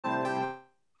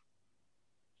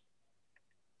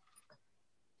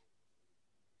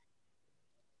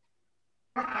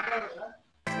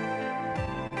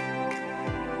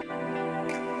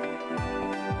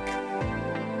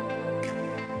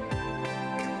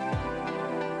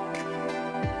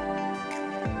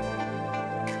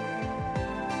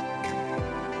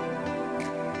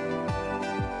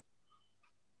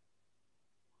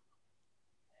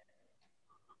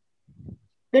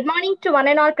Good morning to one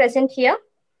and all present here.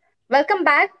 Welcome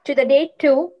back to the Day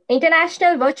 2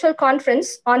 International Virtual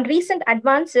Conference on Recent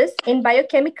Advances in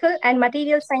Biochemical and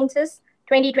Material Sciences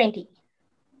 2020.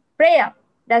 Prayer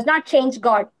does not change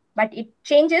God, but it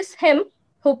changes him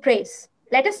who prays.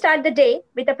 Let us start the day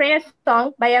with a prayer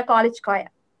song by our college choir.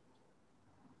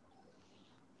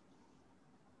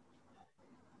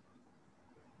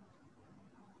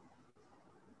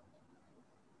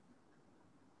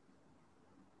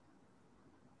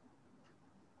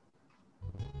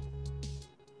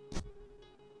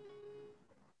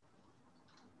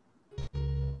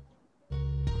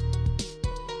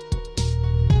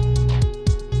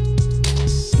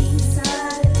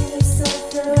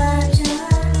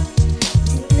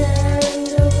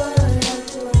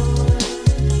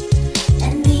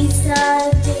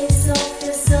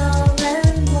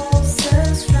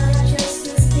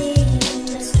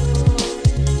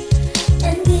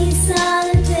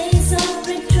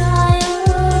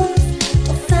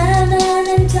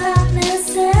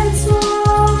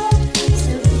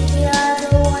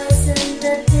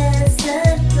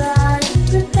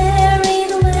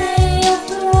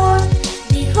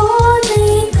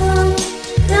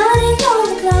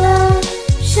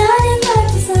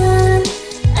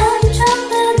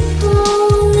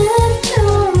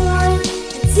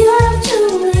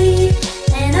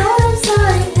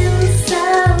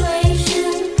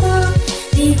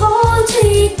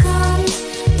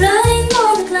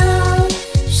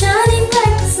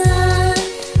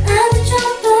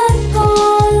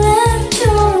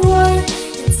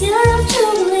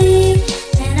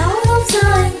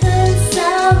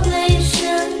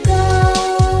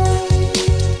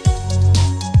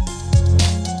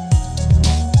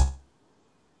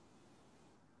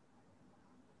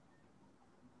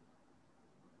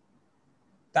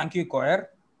 Thank you, choir.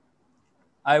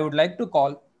 I would like to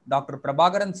call Dr.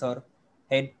 Prabhakaran Sir,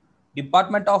 Head,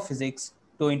 Department of Physics,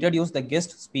 to introduce the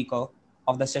guest speaker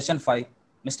of the session 5,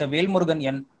 Mr. Velmurugan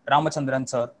N. Ramachandran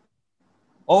Sir.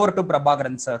 Over to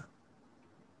Prabhakaran Sir.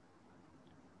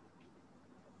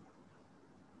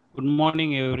 Good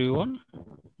morning, everyone.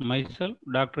 Myself,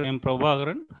 Dr. M.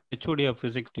 Prabhakaran, HOD of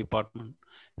Physics Department.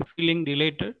 Feeling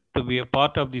delighted to be a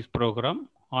part of this program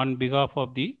on behalf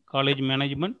of the college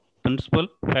management, principal,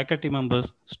 faculty members,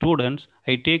 students.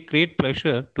 I take great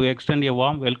pleasure to extend a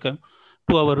warm welcome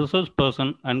to our resource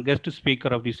person and guest speaker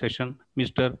of the session,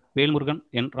 Mr. Velmurugan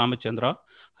N. Ramachandra.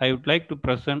 I would like to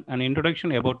present an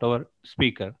introduction about our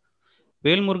speaker.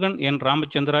 Velmurugan N.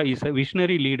 Ramachandra is a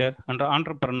visionary leader and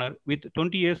entrepreneur with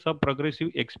 20 years of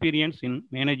progressive experience in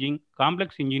managing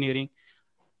complex engineering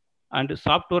and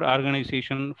software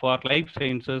organization for life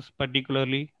sciences,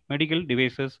 particularly medical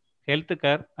devices,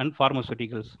 healthcare, and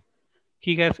pharmaceuticals.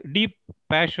 He has deep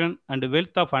passion and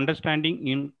wealth of understanding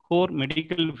in core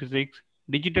medical physics,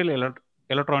 digital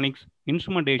electronics,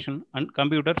 instrumentation, and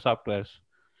computer softwares.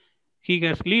 He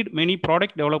has led many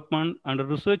product development and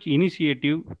research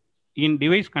initiatives in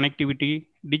device connectivity,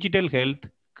 digital health,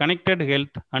 connected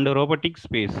health, and robotic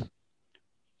space.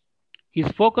 His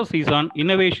focus is on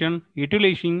innovation,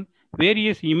 utilizing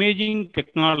various imaging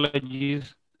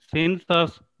technologies,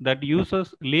 sensors that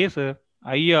uses laser,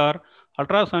 IR,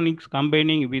 ultrasonics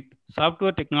combining with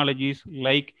software technologies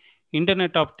like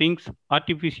Internet of Things,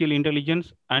 artificial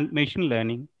intelligence, and machine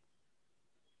learning.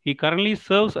 He currently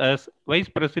serves as Vice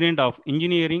President of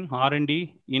Engineering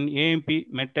R&D in AMP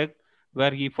MedTech,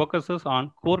 where he focuses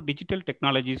on core digital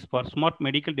technologies for smart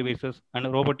medical devices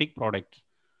and robotic products.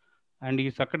 And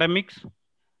his academics,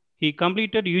 he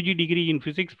completed UG degree in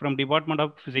physics from Department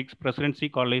of Physics, Presidency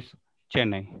College,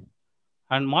 Chennai,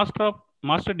 and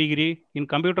master degree in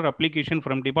computer application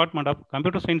from Department of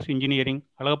Computer Science Engineering,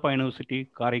 Alagappa University,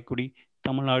 Karaikudi,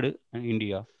 Tamil Nadu,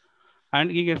 India. And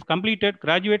he has completed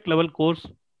graduate level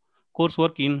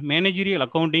coursework in managerial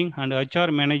accounting and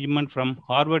HR management from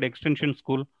Harvard Extension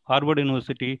School, Harvard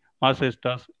University,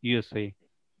 Massachusetts, USA.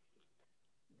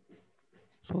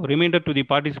 So reminder to the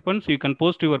participants, you can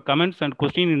post your comments and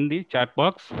questions in the chat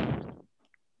box.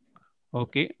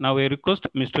 Okay, now I request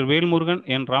Mr. Velmurugan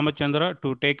N. Ramachandra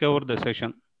to take over the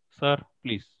session. Sir,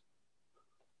 please.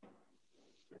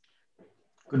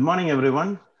 Good morning,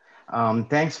 everyone.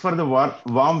 Thanks for the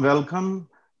warm welcome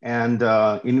and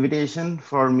invitation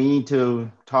for me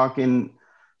to talk in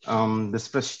this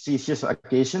prestigious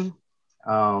occasion.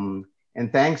 And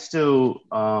thanks to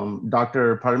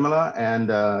Dr. Parmala and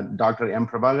Dr. M.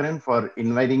 Prabhakaran for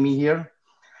inviting me here.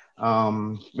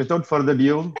 Without further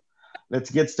ado, let's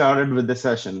get started with the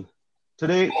session.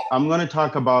 Today, I'm going to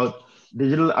talk about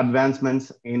digital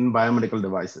advancements in biomedical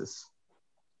devices.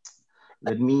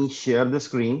 Let me share the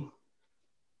screen.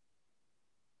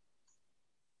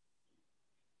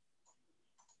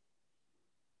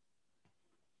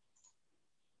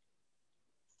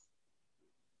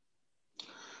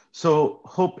 So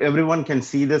hope everyone can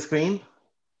see the screen.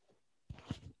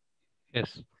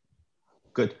 Yes.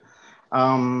 Good.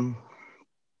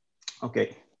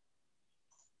 Okay.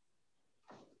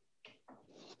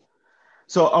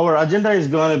 So our agenda is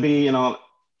going to be,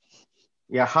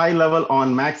 high level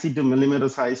on maxi to millimeter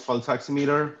size pulse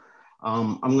oximeter.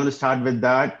 I'm going to start with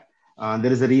that.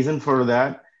 There is a reason for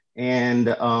that. And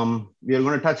we are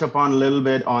going to touch upon a little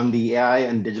bit on the AI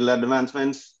and digital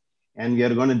advancements. And we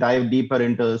are going to dive deeper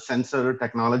into sensor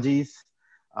technologies.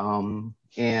 And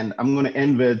I'm going to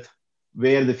end with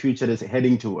where the future is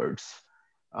heading towards.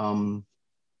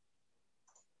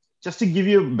 Just to give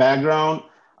you background,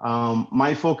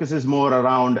 my focus is more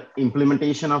around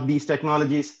implementation of these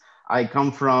technologies. I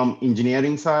come from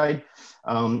engineering side.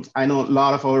 I know a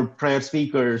lot of our prior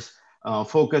speakers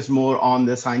focus more on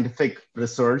the scientific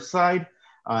research side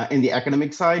and the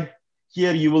academic side.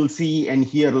 Here you will see and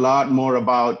hear a lot more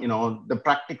about the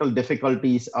practical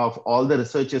difficulties of all the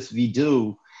researches we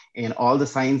do and all the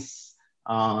science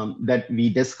that we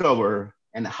discover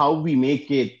and how we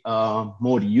make it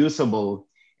more usable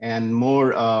and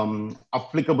more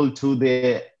applicable to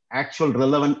the actual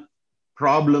relevant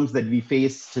problems that we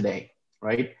face today,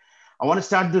 right? I want to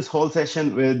start this whole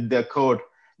session with the quote,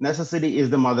 necessity is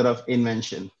the mother of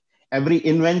invention. Every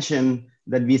invention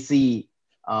that we see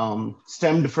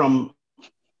stemmed from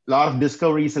a lot of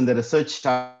discoveries and the research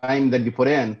time that we put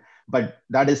in, but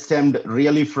that is stemmed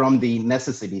really from the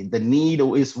necessity. The need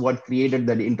is what created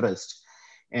that interest.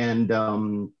 And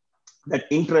that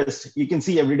interest you can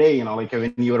see every day, like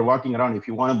when you're walking around, if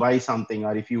you want to buy something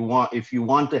or if you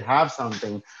want to have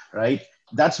something, right?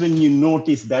 That's when you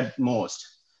notice that most.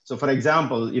 So for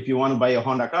example, if you want to buy a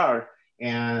Honda car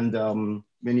and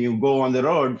when you go on the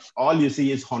road, all you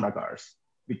see is Honda cars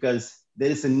because there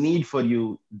is a need for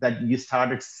you that you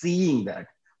started seeing that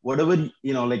whatever,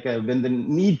 when the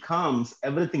need comes,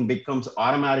 everything becomes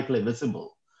automatically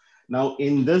visible. Now,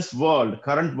 in this world,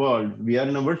 current world, we are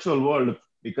in a virtual world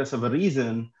because of a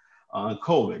reason,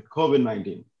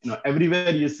 COVID-19.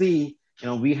 Everywhere you see,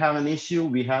 we have an issue,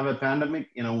 we have a pandemic.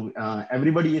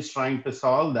 Everybody is trying to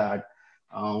solve that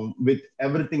with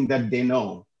everything that they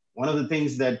know. One of the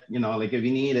things that we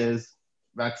need is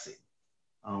vaccine.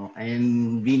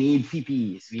 And we need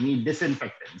PPEs, we need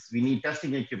disinfectants, we need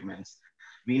testing equipments,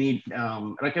 we need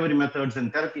recovery methods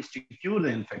and therapies to cure the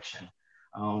infection.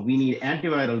 We need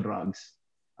antiviral drugs.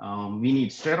 We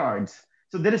need steroids.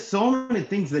 So there is so many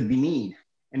things that we need.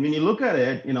 And when you look at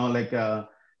it,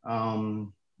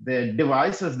 the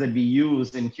devices that we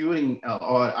use in curing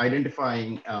or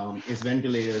identifying is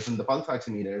ventilators and the pulse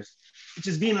oximeters, which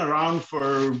has been around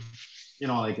for,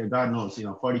 God knows,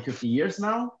 40, 50 years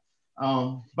now.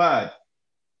 But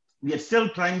we are still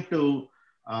trying to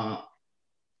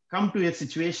come to a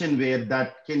situation where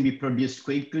that can be produced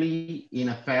quickly in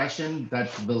a fashion that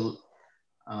will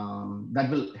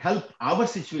help our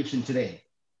situation today,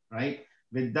 right?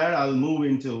 With that, I'll move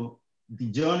into the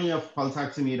journey of pulse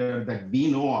oximeter that we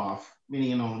know of,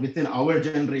 meaning, within our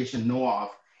generation know of,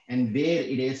 and where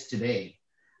it is today.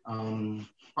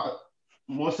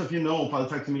 Most of you know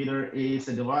pulse oximeter is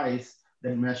a device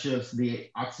that measures the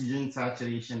oxygen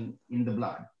saturation in the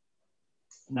blood.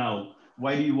 Now,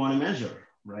 why do you want to measure,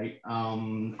 right?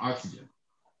 Oxygen.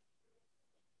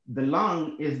 The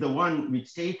lung is the one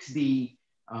which takes the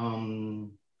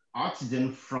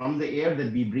oxygen from the air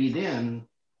that we breathe in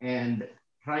and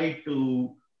try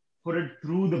to put it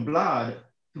through the blood,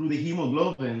 through the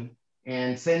hemoglobin,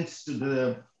 and sends to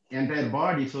the entire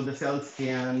body so the cells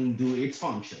can do its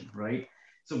function, right?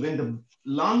 So when the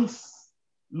lungs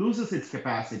loses its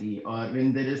capacity or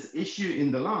when there is issue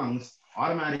in the lungs,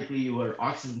 automatically your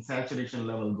oxygen saturation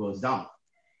level goes down.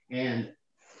 And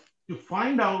to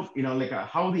find out,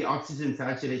 how the oxygen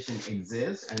saturation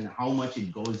exists and how much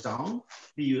it goes down,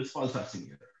 we use pulse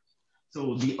oximeter.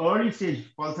 So the early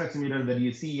stage pulse oximeter that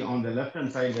you see on the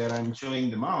left-hand side where I'm showing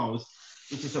the mouse,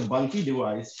 which is a bulky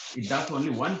device, it does only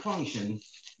one function,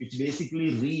 which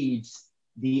basically reads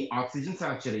the oxygen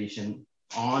saturation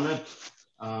on a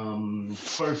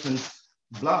person's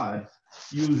blood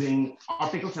using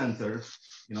optical sensors.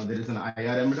 There is an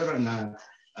IR emitter and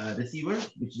a receiver,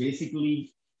 which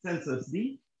basically senses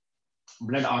the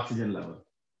blood oxygen level.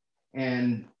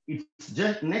 And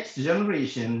its next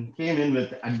generation came in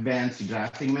with advanced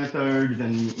graphing methods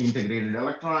and integrated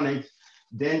electronics.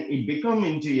 Then it became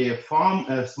into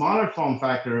a smaller form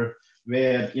factor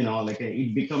where,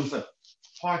 it becomes a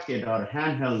pocket or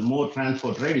handheld, more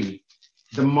transport ready.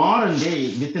 The modern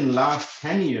day, within last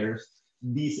 10 years,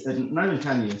 these, not even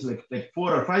 10 years, like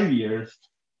 4 or 5 years,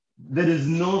 there is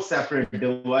no separate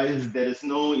device. There is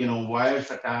no,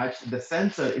 wires attached. The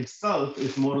sensor itself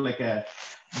is more like a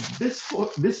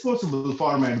disposable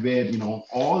format where,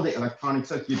 all the electronic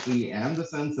circuitry and the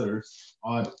sensors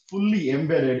are fully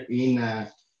embedded in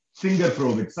a finger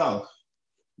probe itself.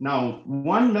 Now,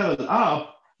 one level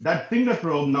up, that finger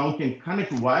probe now can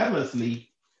connect wirelessly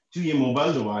to a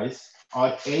mobile device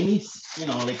or any,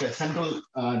 like a central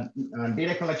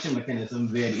data collection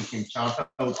mechanism where it can chart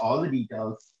out all the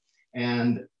details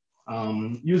and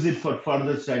use it for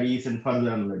further studies and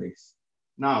further analytics.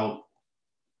 Now,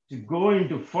 to go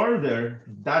into further,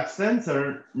 that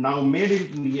sensor now made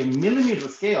it in a millimeter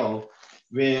scale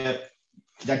where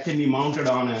that can be mounted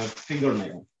on a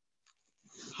fingernail.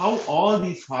 How all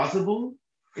these possible?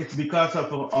 It's because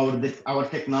of our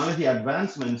technology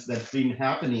advancements that's been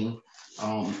happening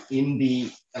in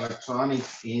the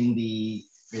electronics, in the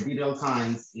material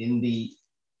science, in the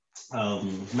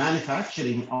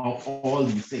manufacturing of all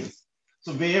these things.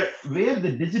 So where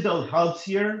the digital helps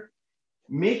here,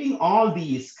 making all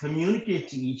these communicate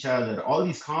to each other, all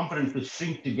these components to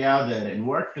shrink together and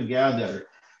work together,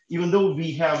 even though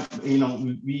we have,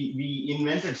 we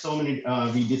invented so many,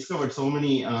 we discovered so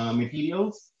many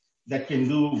materials that can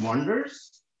do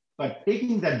wonders, but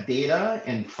taking that data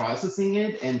and processing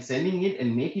it and sending it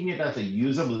and making it as a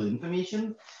usable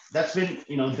information, that's when,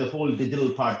 the whole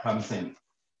digital part comes in.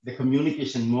 The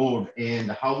communication mode and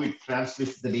how it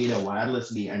transmits the data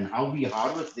wirelessly and how we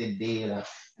harvest the data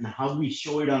and how we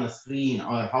show it on a screen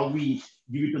or how we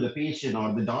give it to the patient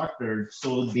or the doctor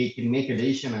so they can make a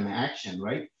decision and action,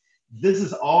 right? This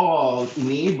is all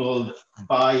enabled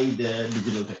by the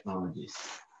digital technologies.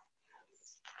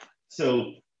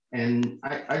 So, and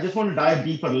I just want to dive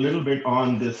deeper a little bit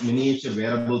on this miniature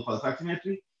wearable pulse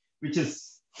oximetry, which is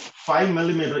 5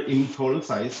 millimeter in total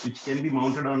size, which can be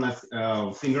mounted on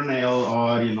a fingernail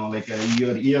or, like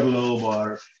your earlobe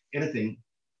or anything.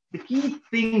 The key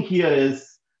thing here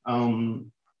is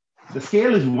the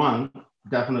scale is one,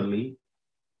 definitely,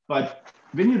 but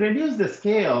when you reduce the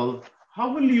scale,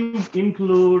 how will you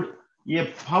include a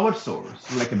power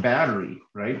source, like a battery,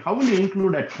 right? How will you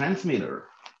include a transmitter?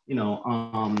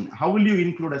 How will you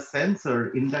include a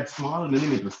sensor in that small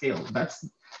millimeter scale? That's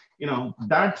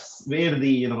where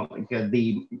the,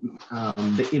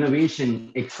 the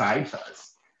innovation excites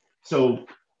us. So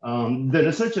the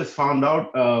researchers found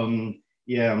out,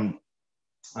 the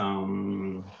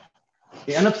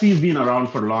NFC has been around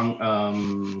for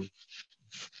long,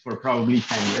 for probably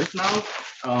 10 years now.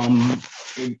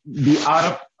 The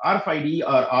RFID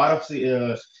or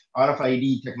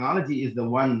RFID technology is the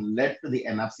one led to the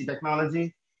NFC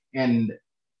technology. And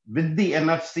with the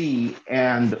NFC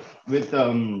and with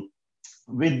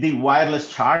the wireless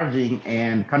charging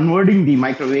and converting the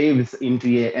microwaves into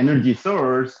an energy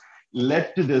source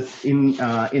led to this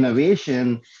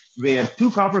innovation where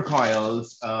two copper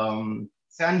coils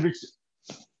sandwiched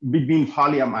between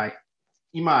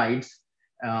polyamides,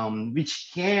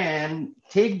 which can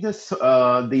take the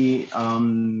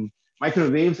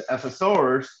microwaves as a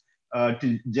source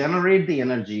to generate the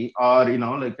energy, or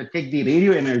like to take the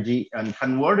radio energy and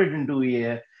convert it into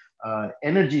a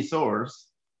energy source,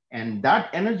 and that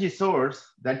energy source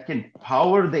that can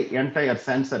power the entire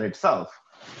sensor itself.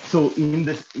 So in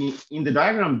the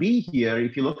diagram B here,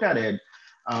 if you look at it,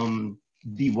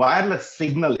 the wireless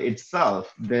signal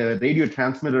itself, the radio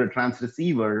transmitter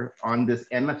transceiver on this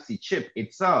NFC chip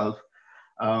itself,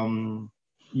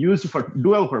 used for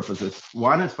dual purposes.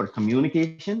 One is for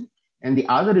communication, and the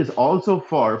other is also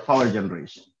for power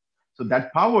generation. So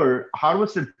that power,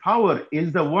 harvested power,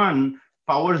 is the one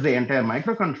powers the entire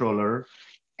microcontroller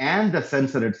and the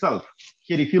sensor itself.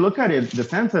 Here, if you look at it, the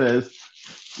sensor is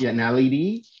an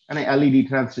LED and an LED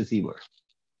transceiver.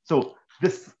 So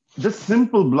this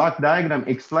simple block diagram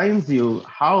explains you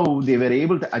how they were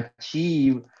able to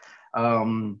achieve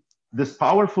this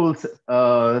powerful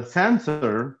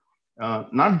sensor,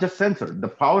 not just sensor, the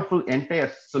powerful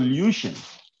entire solution,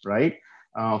 right?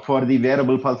 For the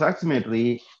wearable pulse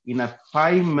oximetry in a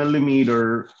 5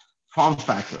 millimeter form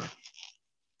factor.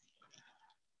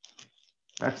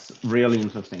 That's really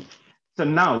interesting. So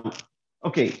now,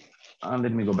 okay,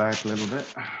 let me go back a little bit.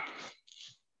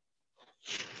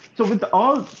 So with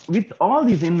all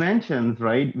these inventions,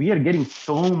 right, we are getting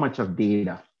so much of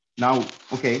data. Now,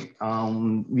 okay,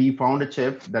 we found a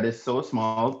chip that is so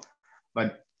small,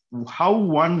 but how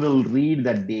one will read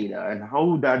that data and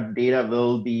how that data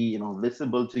will be,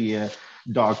 visible to a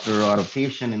doctor or a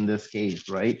patient in this case,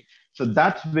 right? So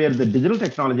that's where the digital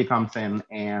technology comes in,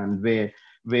 and where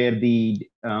the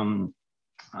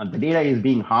data is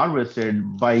being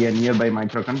harvested by a nearby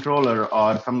microcontroller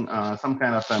or some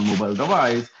kind of a mobile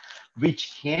device,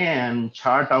 which can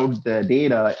chart out the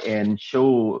data and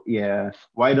show a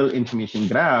vital information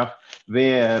graph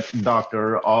where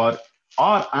doctor or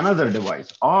another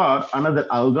device or another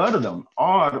algorithm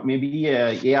or maybe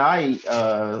a AI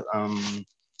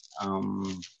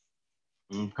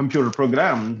computer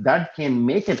program that can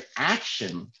make an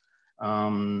action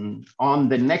on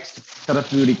the next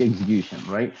therapeutic execution,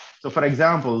 right? So for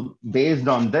example, based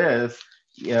on this,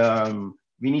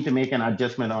 we need to make an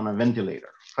adjustment on a ventilator.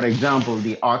 For example,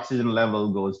 the oxygen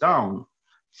level goes down.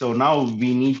 So now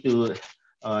we need to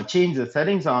change the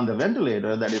settings on the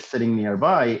ventilator that is sitting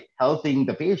nearby, helping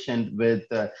the patient with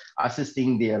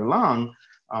assisting their lung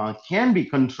can be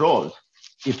controlled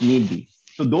if need be.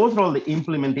 So those are all the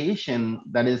implementation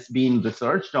that is being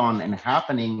researched on and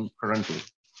happening currently.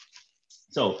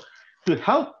 So to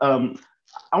help,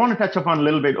 I want to touch upon a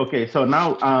little bit. Okay, so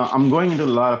now I'm going into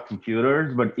a lot of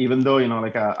computers, but even though,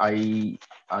 like I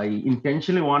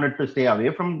intentionally wanted to stay away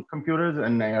from computers,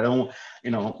 and I don't,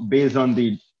 based on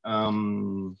the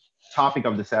topic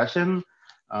of the session,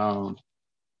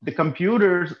 the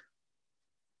computers,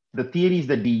 the theories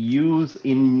that we use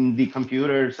in the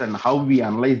computers and how we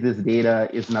analyze this data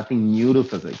is nothing new to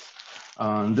physics.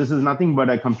 This is nothing but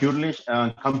a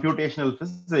computational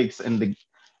physics, and the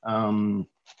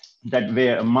that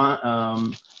where a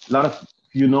lot of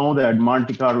that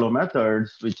Monte Carlo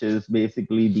methods, which is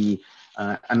basically the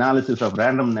analysis of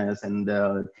randomness and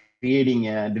creating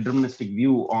a deterministic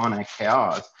view on a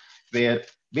chaos, where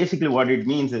basically what it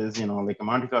means is, like a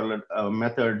Monte Carlo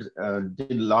method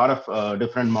did a lot of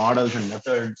different models and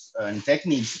methods and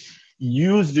techniques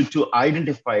used to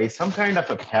identify some kind of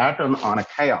a pattern on a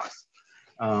chaos.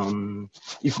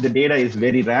 If the data is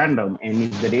very random and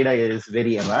if the data is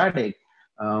very erratic,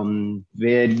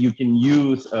 where you can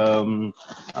use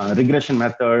regression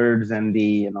methods and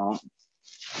the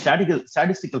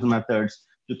statistical methods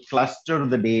to cluster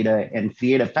the data and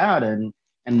create a pattern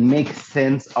and make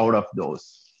sense out of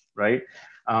those, right?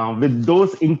 With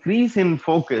those increase in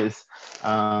focus,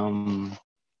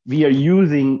 we are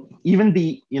using even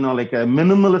the, like a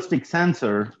minimalistic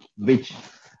sensor, which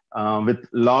with a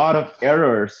lot of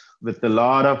errors, with a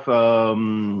lot of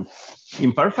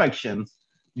imperfections,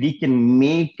 we can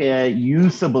make a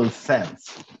usable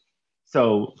sense.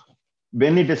 So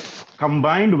when it is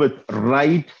combined with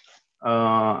right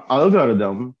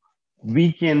algorithm,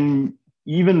 we can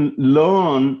even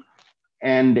learn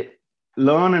and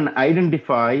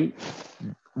identify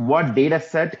what data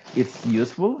set is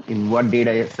useful and what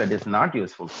data set is not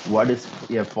useful, what is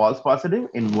a false positive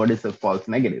and what is a false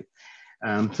negative,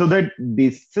 so that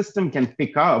the system can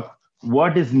pick up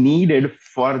what is needed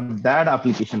for that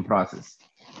application process.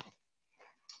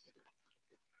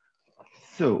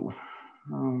 So,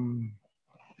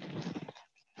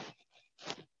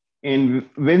 and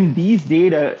when these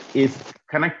data is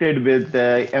connected with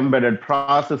the embedded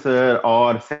processor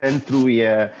or sent through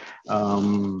a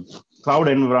cloud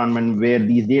environment where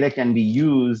these data can be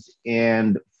used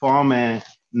and form a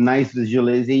nice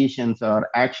visualizations or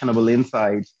actionable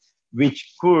insights,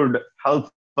 which could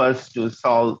help us to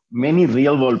solve many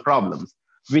real world problems,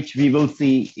 which we will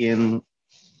see in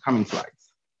coming slides.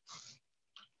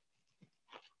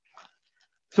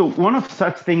 So one of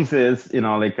such things is,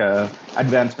 like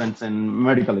advancements in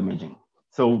medical imaging.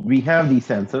 So we have these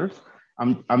sensors.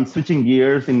 I'm switching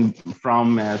gears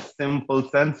from a simple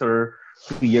sensor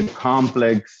to a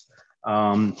complex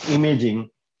imaging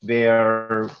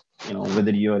where,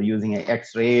 whether you're using an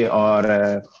X-ray or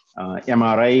a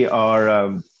MRI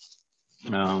or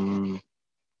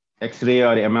X-ray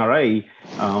or MRI,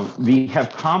 we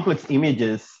have complex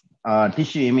images,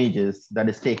 tissue images that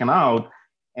is taken out.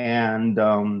 And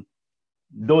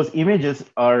those images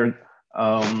are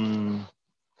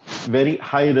very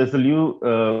high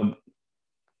resolution.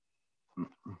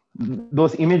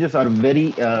 Those images are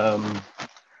very,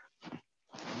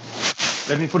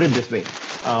 let me put it this way.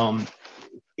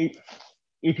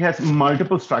 It has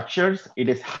multiple structures. It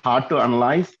is hard to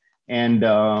analyze. And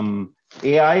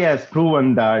AI has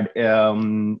proven that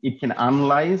it can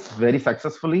analyze very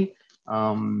successfully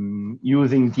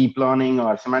using deep learning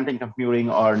or semantic computing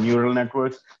or neural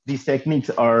networks. These techniques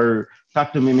are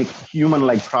thought to mimic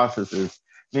human-like processes.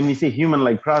 When we say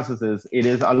human-like processes, it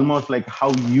is almost like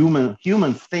how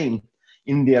humans think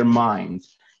in their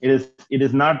minds. It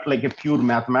is not like a pure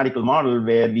mathematical model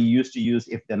where we used to use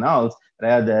if then else.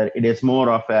 Rather, it is more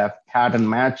of a pattern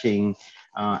matching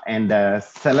and a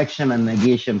selection and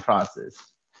negation process.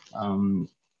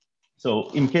 So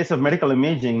in case of medical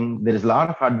imaging, there is a lot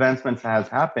of advancements has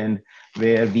happened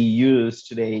where we use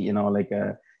today, like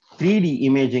a 3D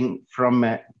imaging from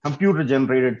a computer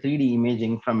generated 3D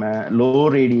imaging from a low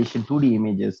radiation 2D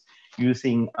images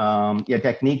using a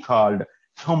technique called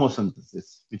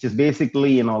tomosynthesis, which is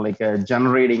basically, like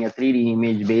generating a 3D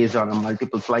image based on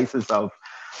multiple slices of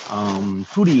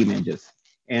 2D images.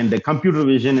 And the computer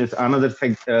vision is another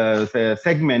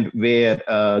segment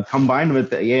where, combined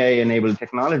with AI-enabled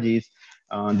technologies,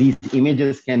 these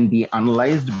images can be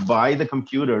analyzed by the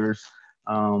computers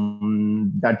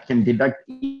that can detect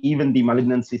even the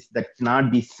malignancies that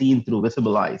cannot be seen through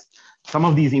visible eyes. Some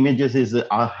of these images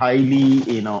are highly,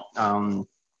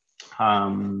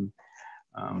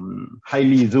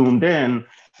 highly zoomed in,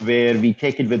 where we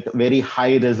take it with very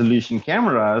high resolution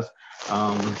cameras.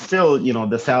 Still,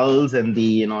 the cells and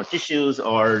the tissues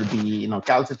or the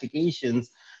calcifications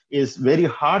is very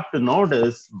hard to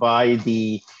notice by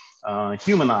the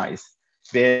human eyes.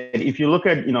 Where if you look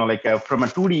at like from a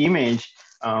 2D image,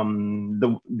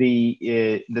 the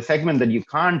segment that you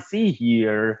can't see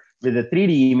here with a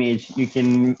 3D image, you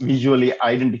can visually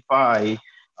identify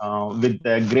with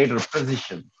the greater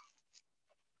precision.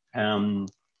 And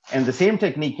the same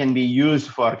technique can be used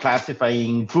for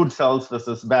classifying good cells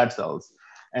versus bad cells.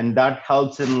 And that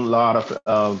helps in a lot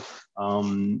of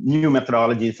new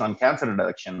methodologies on cancer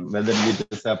detection, whether it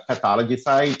is a pathology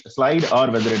slide or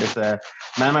whether it is a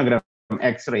mammogram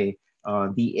X-ray.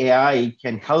 The AI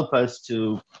can help us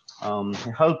to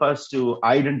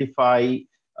identify,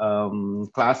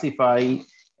 classify,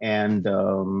 and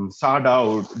sort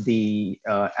out the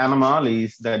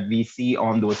anomalies that we see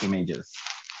on those images.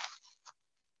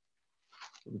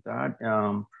 With that,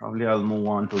 probably I'll move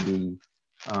on to the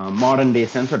modern day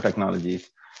sensor technologies.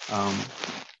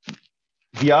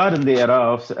 We are in the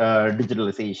era of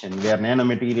digitalization, where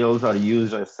nanomaterials are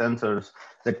used as sensors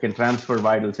that can transfer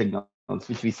vital signals,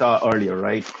 which we saw earlier,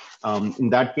 right? In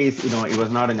that case, it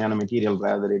was not a nanomaterial,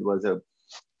 rather it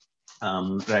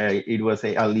was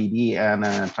a LED and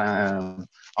an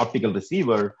optical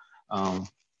receiver.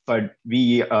 But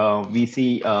we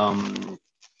see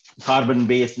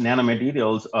carbon-based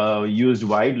nanomaterials used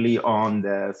widely on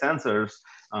the sensors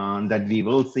that we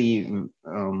will see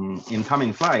in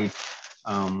coming slides,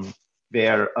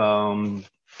 where a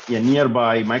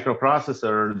nearby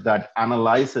microprocessor that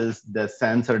analyzes the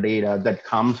sensor data that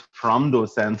comes from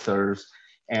those sensors,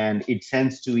 and it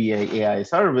sends to an AI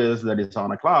service that is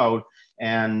on a cloud.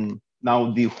 And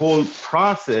now the whole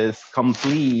process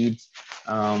completes,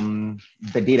 the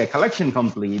data collection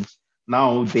completes.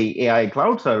 Now the AI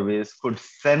cloud service could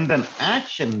send an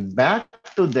action back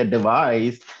to the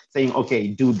device saying, okay,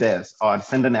 do this, or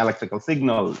send an electrical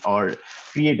signal, or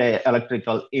create an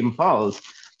electrical impulse.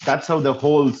 That's how the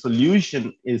whole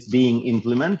solution is being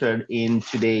implemented in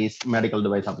today's medical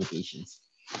device applications.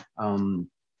 And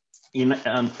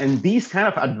these kind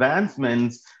of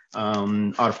advancements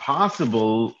are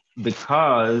possible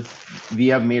because we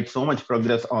have made so much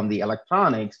progress on the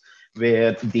electronics,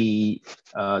 where the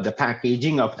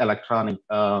packaging of electronic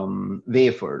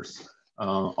wafers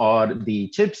or the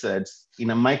chipsets in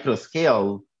a micro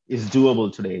scale is doable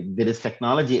today. There is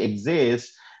technology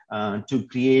exists to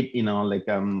create, like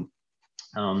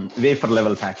wafer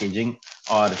level packaging,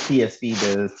 or CSP,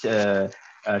 the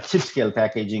chip scale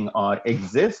packaging, or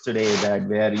exists today, that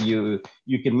where you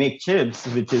can make chips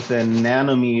which is a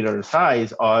nanometer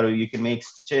size, or you can make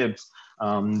chips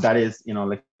that is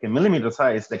like a millimeter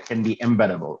size that can be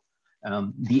embeddable.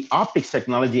 The optics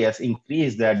technology has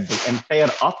increased that the entire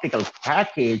optical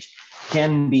package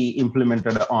can be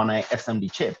implemented on a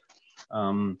SMD chip.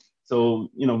 So,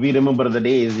 we remember the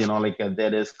days, like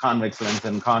there is convex lens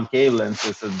and concave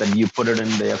lenses that you put it in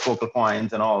the focal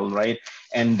points and all, right?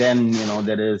 And then,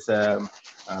 there is a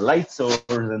light source,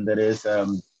 and there is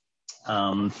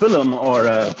film or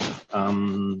a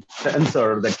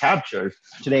sensor that captures.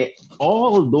 Today,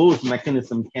 all those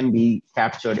mechanisms can be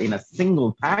captured in a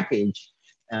single package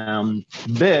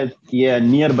with a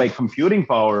nearby computing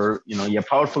power, a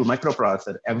powerful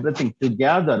microprocessor, everything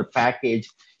together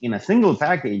packaged in a single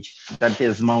package that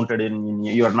is mounted in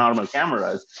your normal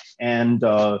cameras. And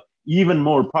even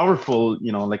more powerful,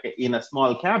 like in a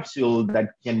small capsule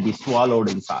that can be swallowed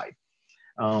inside.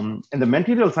 And the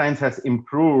material science has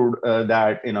improved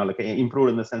that, like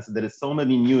improved in the sense that there is so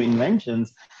many new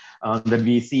inventions that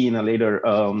we see in a later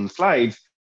slides,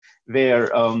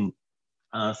 where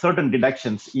certain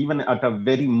detections, even at a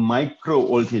very micro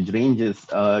voltage ranges,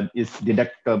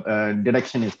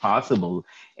 detection is possible.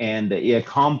 And a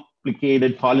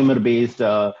complicated polymer-based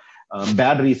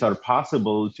batteries are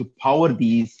possible to power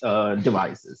these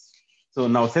devices. So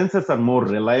now sensors are more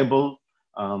reliable,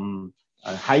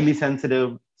 highly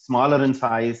sensitive, smaller in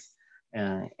size,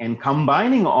 and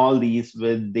combining all these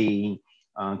with the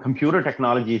computer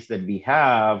technologies that we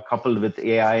have, coupled with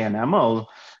AI and ML,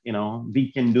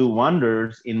 we can do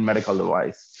wonders in medical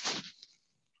device.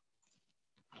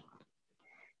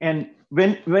 And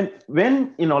when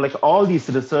like all these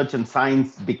research and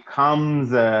science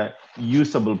becomes a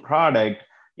usable product,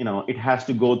 it has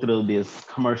to go through this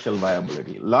commercial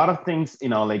viability. A lot of things,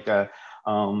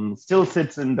 still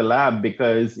sits in the lab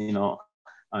because,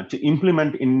 to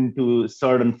implement into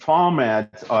certain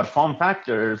formats or form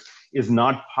factors is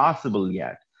not possible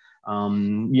yet.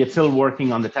 We are still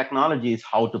working on the technologies,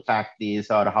 how to pack these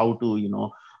or how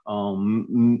to,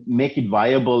 make it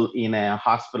viable in a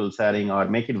hospital setting or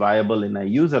make it viable in a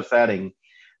user setting.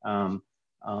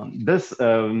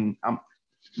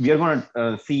 We are going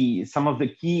to see some of the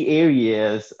key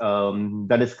areas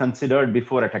that is considered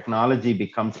before a technology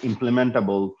becomes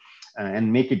implementable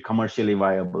and make it commercially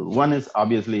viable. One is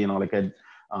obviously, biomedical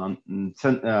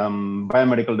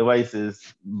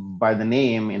devices by the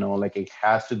name, like it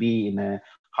has to be in a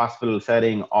hospital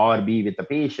setting or be with the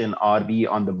patient or be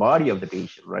on the body of the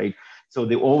patient, right? So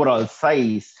the overall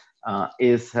size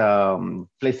plays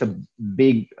a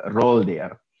big role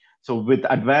there. So with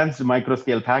advanced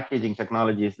microscale packaging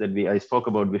technologies that I spoke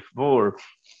about before,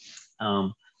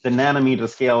 the nanometer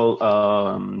scale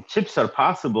chips are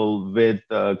possible with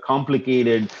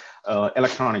complicated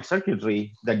electronic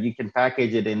circuitry that you can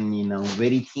package it in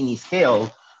very teeny scale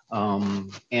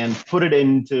and put it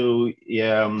into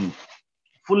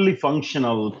fully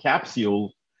functional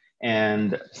capsule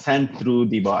and sent through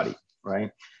the body,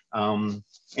 right?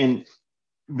 And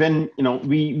when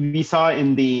we saw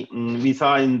in the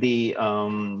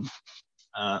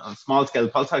small scale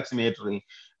pulse oximetry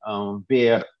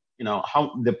where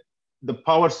how the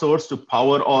power source to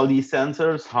power all these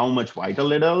sensors, how much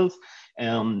vital it is,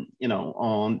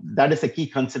 that is a key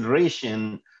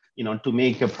consideration to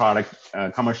make a product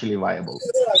commercially viable.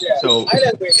 So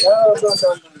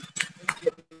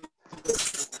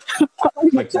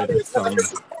like there is some,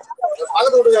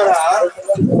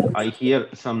 I hear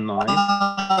some noise.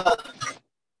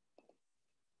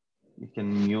 You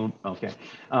can mute. Okay.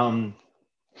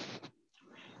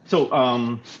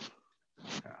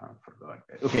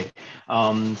 Okay.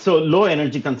 So low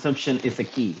energy consumption is a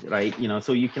key, right?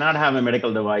 So you cannot have a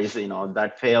medical device,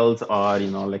 that fails or,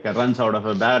 like it runs out of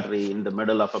a battery in the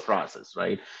middle of a process,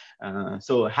 right?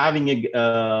 So having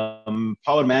a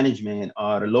power management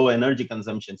or low energy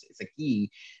consumptions is a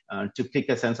key to pick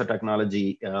a sensor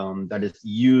technology that is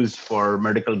used for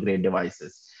medical grade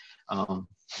devices.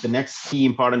 The next key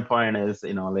important point is,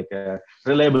 like a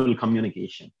reliable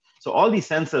communication. So all these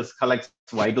sensors collect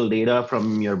vital data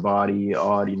from your body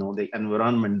or, the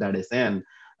environment that is in,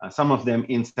 some of them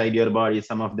inside your body,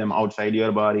 some of them outside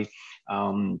your body.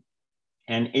 And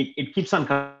it keeps on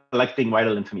collecting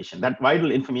vital information. That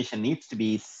vital information needs to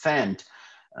be sent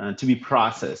to be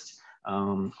processed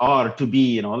or to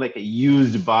be, like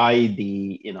used by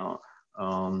the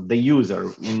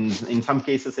user. In some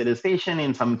cases it is patient,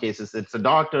 in some cases it's a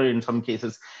doctor, in some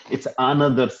cases it's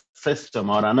another system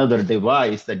or another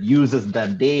device that uses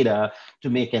that data to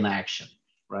make an action,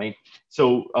 right?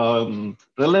 So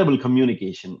reliable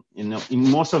communication, in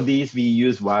most of these we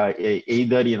use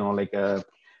either like a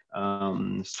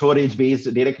storage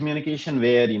based data communication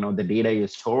where the data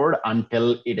is stored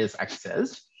until it is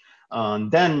accessed.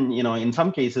 Then in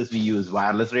some cases we use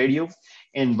wireless radio.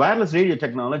 And wireless radio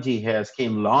technology has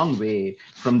came long way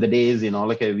from the days,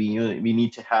 like we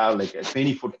need to have like a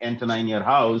 20-foot antenna in your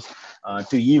house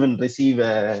to even receive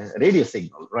a radio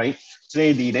signal, right?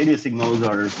 Today, the radio signals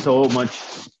are so much,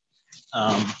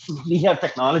 we have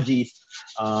technologies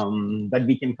that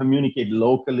we can communicate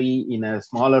locally in a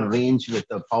smaller range with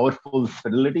a powerful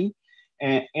fidelity.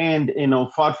 And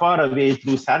far away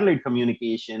through satellite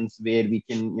communications where we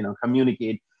can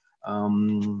communicate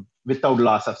without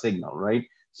loss of signal, right?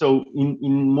 So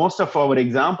in most of our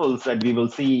examples that we will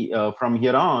see from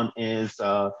here on is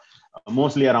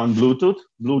mostly around Bluetooth.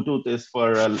 Bluetooth is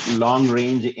for a long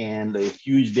range and a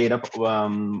huge data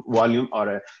volume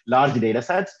or a large data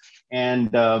sets.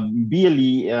 And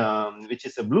BLE, which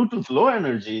is a Bluetooth low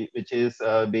energy, which is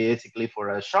basically for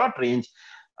a short range,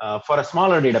 for a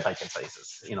smaller data packet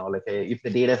sizes, like if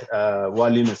the data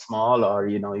volume is small, or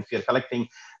if you're collecting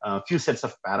a few sets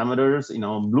of parameters,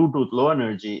 Bluetooth low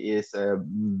energy is a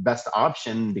best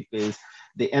option because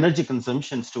the energy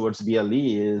consumptions towards BLE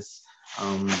is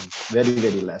very,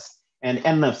 very less. And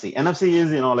NFC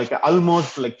is like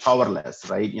almost like powerless,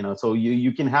 right? So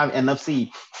you can have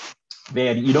NFC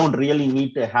where you don't really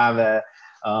need to have a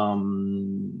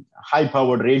high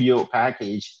powered radio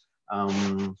package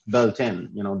built in.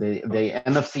 The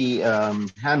NFC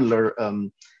handler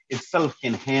itself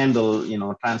can handle,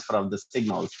 transfer of the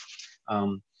signals.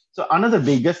 So another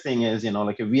biggest thing is,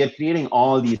 like we are creating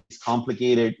all these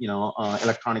complicated,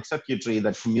 electronic circuitry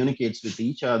that communicates with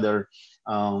each other,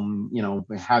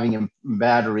 having a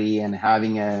battery and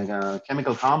having a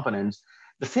chemical components.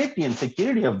 The safety and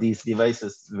security of these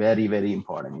devices very, very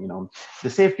important. The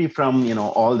safety from,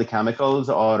 all the chemicals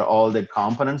or all the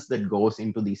components that goes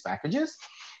into these packages,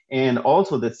 and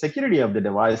also the security of the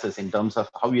devices in terms of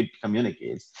how it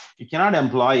communicates. You cannot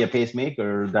employ a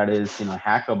pacemaker that is,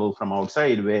 hackable from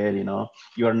outside, where,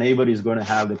 your neighbor is going to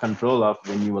have the control of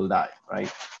when you will die,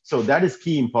 right? So that is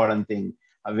key important thing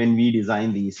when we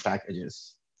design these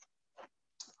packages.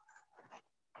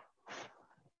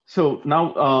 So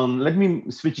now let me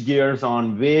switch gears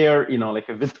on where, like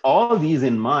with all these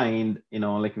in mind,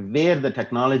 like where the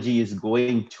technology is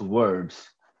going towards,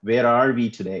 where are we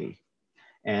today?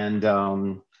 And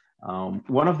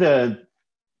one of the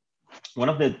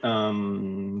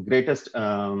greatest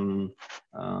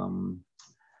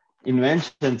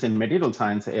inventions in material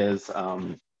science is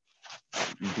the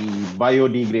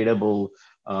biodegradable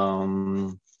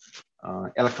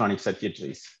electronic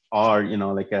circuitries, or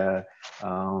like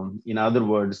in other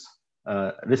words,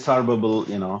 resorbable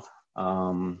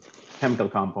chemical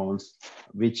compounds,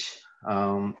 which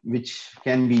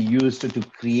can be used to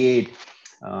create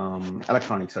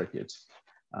electronic circuits.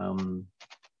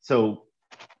 So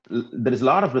there is a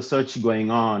lot of research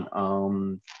going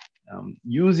on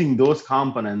using those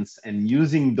components and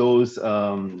using those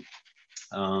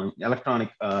electronic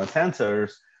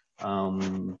sensors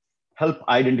help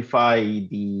identify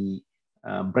the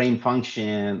brain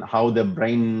function, how the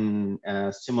brain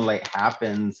stimuli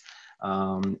happens,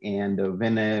 and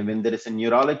when there is a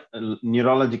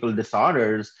neurological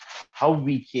disorders, how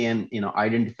we can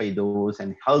identify those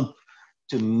and help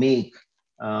to make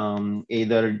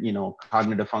either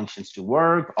cognitive functions to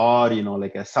work, or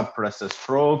like a suppress a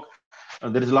stroke.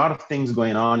 There is a lot of things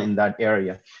going on in that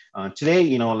area.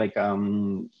 Today, like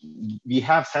we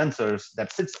have sensors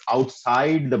that sits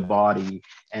outside the body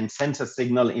and sends a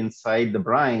signal inside the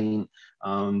brain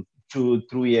through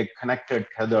a connected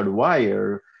tethered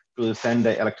wire to send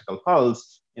the electrical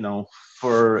pulse,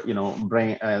 for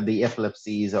brain the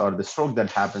epilepsies or the stroke that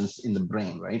happens in the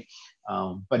brain, right?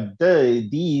 But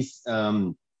these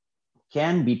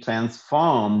can be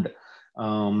transformed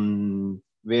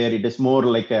where it is more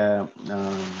like a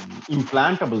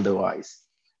implantable device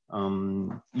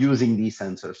using these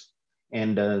sensors.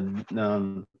 And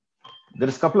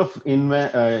there's a couple of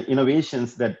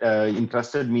innovations that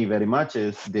interested me very much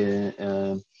is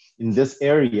in this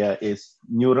area is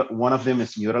one of them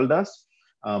is neural dust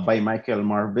by Michael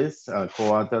Marbis,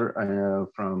 co-author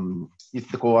he's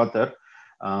the co-author.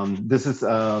 This is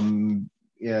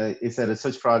it's a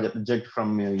research project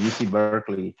from UC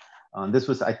Berkeley. This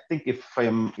was, I think, if I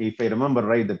remember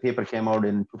right, the paper came out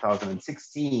in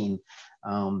 2016,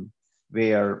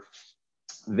 where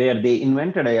they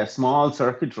invented a small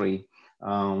circuitry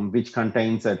which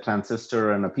contains a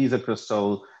transistor and a piezo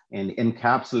crystal and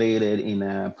encapsulated in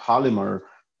a polymer,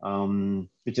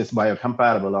 which is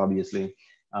biocompatible, obviously,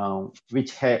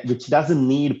 which doesn't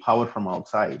need power from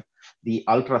outside. The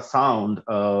ultrasound,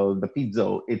 the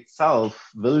piezo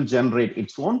itself will generate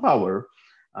its own power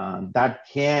that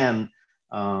can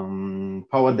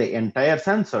power the entire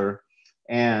sensor,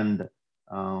 and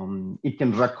it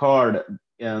can record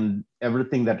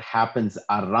everything that happens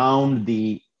around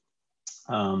the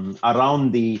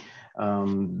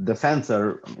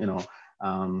sensor,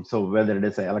 so whether it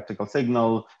is an electrical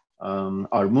signal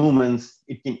or movements,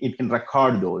 it can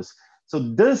record those. So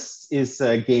this is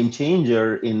a game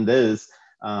changer in this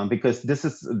because this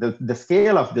is the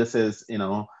scale of this is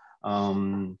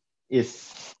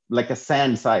is like a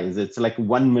sand size. It's like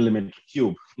 1 millimeter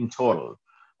cube in total,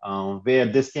 where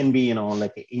this can be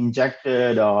like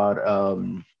injected or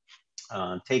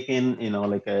taken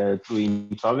like through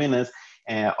intravenous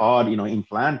or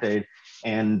implanted.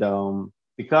 And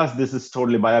because this is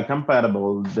totally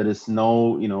biocompatible, there is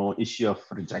no issue of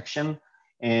rejection,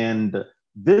 and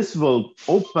this will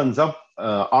opens up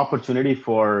opportunity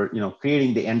for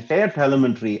creating the entire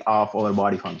telemetry of our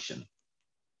body function.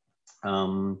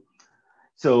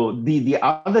 So the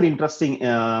other interesting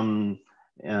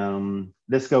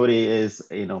discovery is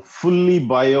fully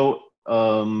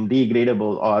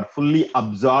biodegradable or fully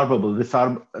absorbable,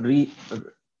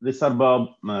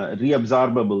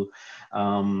 reabsorbable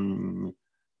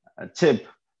chip,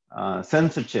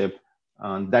 sensor chip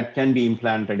that can be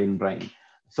implanted in brain.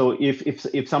 So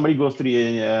if somebody goes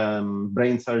through a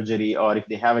brain surgery, or if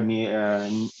they have a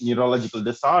neurological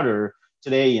disorder,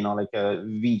 today,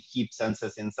 we keep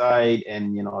sensors inside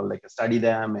and, like study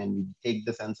them, and we take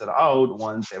the sensor out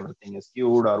once everything is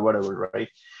cured or whatever, right?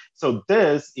 So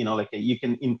this, like you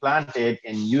can implant it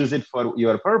and use it for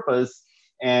your purpose.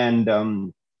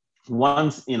 And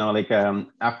once,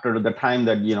 after the time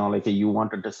that, like you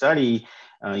wanted to study,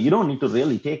 you don't need to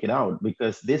really take it out,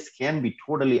 because this can be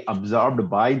totally absorbed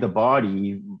by the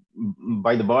body,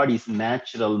 by the body's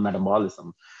natural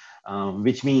metabolism,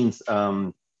 which means,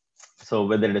 so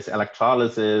whether it is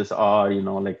electrolysis or,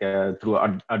 through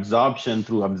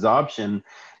absorption,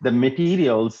 the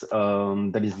materials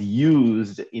that is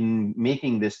used in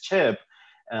making this chip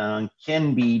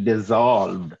can be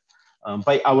dissolved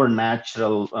by our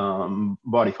natural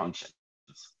body functions,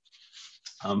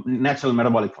 natural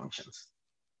metabolic functions.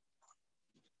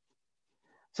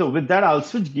 So with that, I'll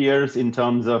switch gears in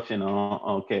terms of,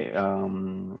 okay,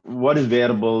 what is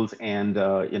wearables, and,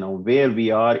 where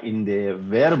we are in the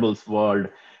wearables world,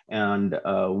 and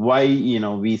why,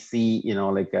 we see,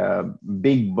 like a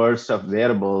big burst of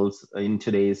wearables in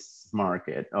today's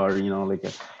market, or,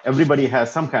 everybody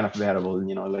has some kind of wearable,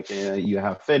 you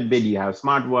have Fitbit, you have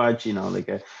smartwatch,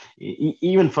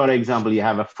 even, for example, you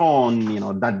have a phone,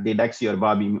 that detects your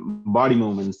body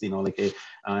movements,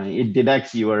 it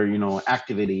detects your,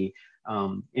 activity,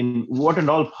 in what and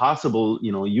all possible,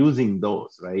 using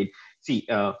those, right? See,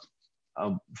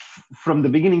 from the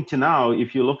beginning to now,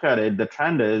 if you look at it, the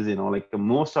trend is, like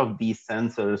most of these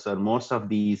sensors, or most of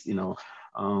these,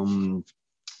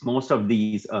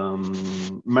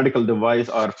 medical device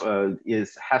are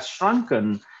has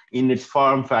shrunken in its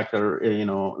form factor,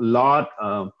 lot,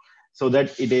 so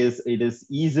that it is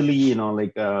easily,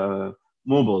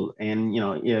 mobile, and,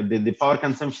 the power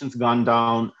consumption's gone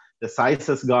down, the size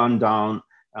has gone down,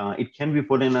 it can be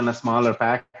put in a smaller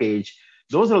package.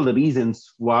 Those are the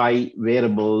reasons why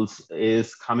wearables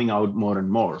is coming out more and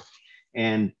more.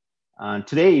 And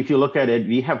today, if you look at it,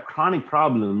 we have chronic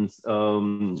problems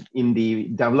in the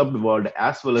developed world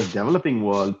as well as developing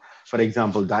world. For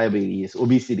example, diabetes,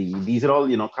 obesity, these are all,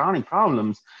 chronic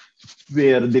problems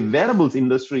where the wearables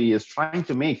industry is trying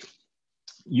to make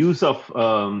use of,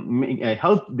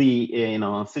 help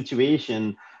the,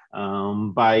 situation,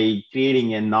 by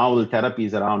creating a novel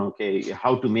therapies around, okay,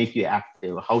 how to make you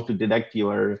active, how to detect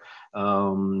your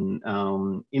insulin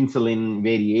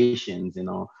variations,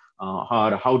 or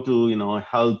how to,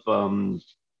 help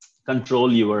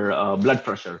control your blood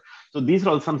pressure. So these are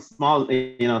all some small,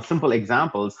 simple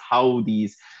examples how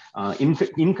these,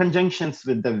 in conjunctions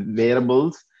with the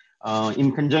wearables,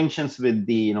 in conjunctions with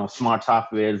the, smart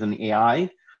softwares and AI,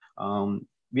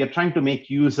 we are trying to make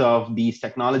use of these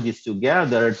technologies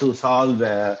together to solve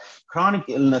chronic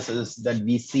illnesses that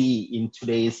we see in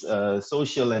today's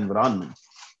social environment.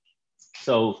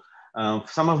 So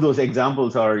some of those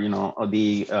examples are,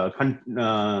 the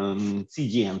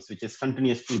CGMs, which is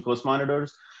continuous glucose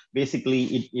monitors.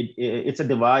 Basically, it's a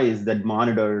device that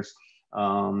monitors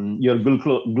your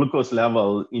glucose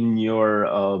level in your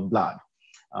blood.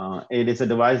 It is a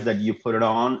device that you put it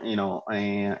on,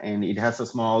 and it has a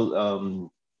small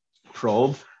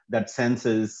probe that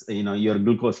senses, your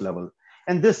glucose level.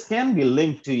 And this can be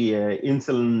linked to a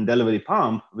insulin delivery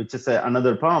pump, which is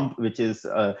another pump which is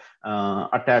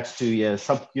attached to a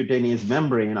subcutaneous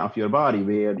membrane of your body,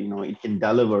 where, it can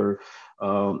deliver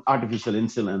artificial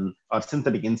insulin or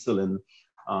synthetic insulin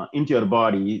into your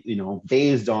body,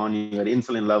 based on your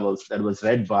insulin levels that was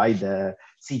read by the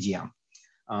CGM.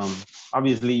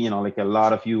 Obviously, like a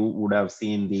lot of you would have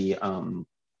seen the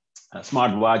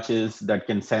smart watches that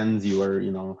can sense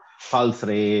your, pulse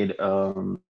rate,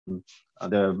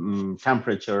 the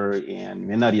temperature, and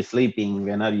when are you sleeping,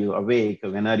 when are you awake,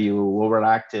 when are you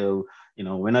overactive,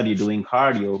 when are you doing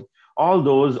cardio. All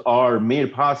those are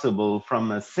made possible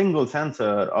from a single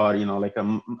sensor, or,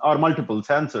 or multiple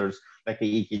sensors, like a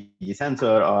EKG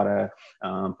sensor or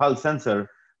a pulse sensor,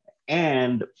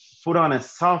 and put on a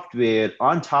software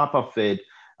on top of it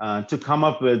to come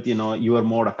up with, your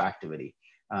mode of activity.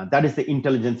 That is the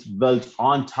intelligence built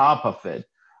on top of it,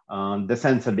 the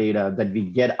sensor data that we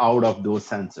get out of those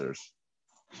sensors.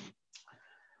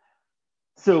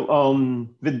 So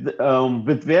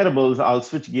with wearables, I'll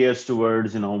switch gears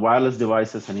towards, wireless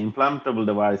devices and implantable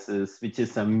devices, which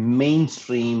is a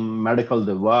mainstream medical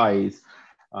device.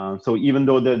 So even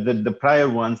though the prior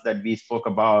ones that we spoke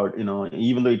about,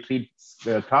 even though it treats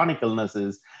chronic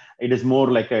illnesses, it is more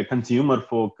like a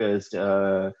consumer-focused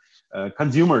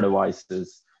consumer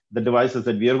devices. The devices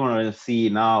that we are going to see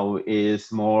now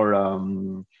is more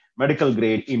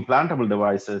medical-grade implantable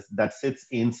devices that sits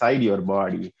inside your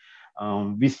body.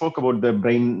 We spoke about the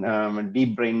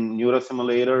deep brain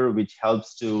neurosimulator, which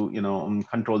helps to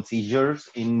control seizures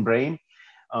in brain.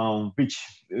 which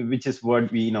is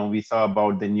what we saw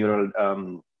about the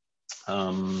neural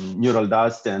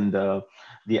dust and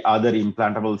the other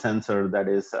implantable sensor that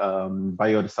is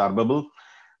bioresorbable.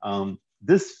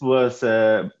 This was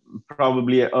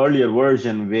probably an earlier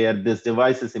version where this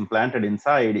device is implanted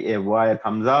inside, a wire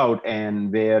comes out,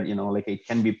 and where like it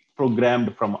can be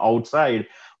programmed from outside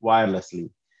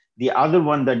wirelessly. The other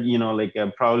one that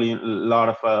probably a lot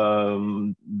of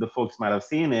the folks might have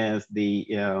seen is the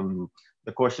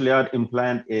cochlear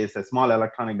implant is a small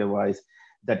electronic device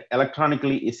that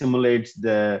electronically simulates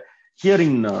the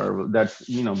hearing nerve. That's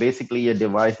basically a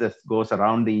device that goes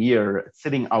around the ear,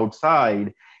 sitting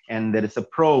outside, and there is a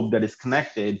probe that is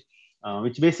connected,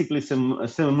 which basically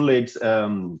stimulates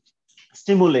when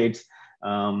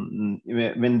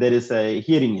there is a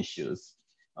hearing issues.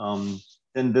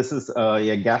 Then this is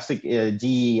a gastric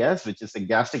GES, which is a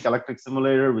gastric electric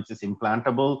stimulator, which is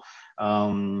implantable,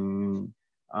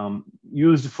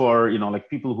 used for like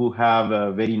people who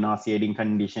have very nauseating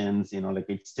conditions. Like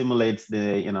it stimulates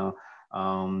the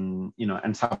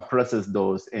and suppresses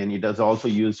those, and it is also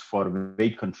used for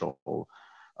weight control.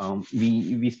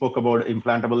 We spoke about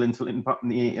implantable insulin pump,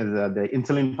 the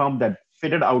insulin pump that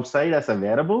fitted outside as a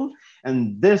wearable,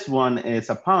 and this one is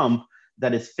a pump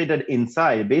that is fitted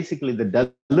inside. Basically,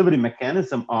 the delivery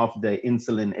mechanism of the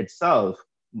insulin itself,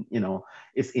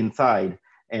 is inside,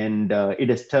 and it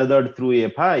is tethered through a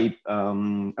pipe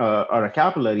or a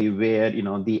capillary where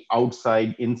the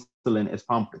outside insulin is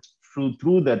pumped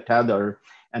through the tether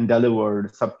and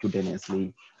delivered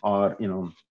subcutaneously or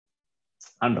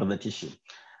under the tissue.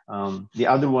 The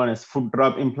other one is foot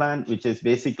drop implant, which is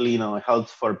basically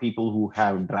helps for people who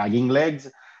have dragging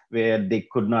legs, where they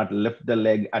could not lift the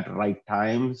leg at right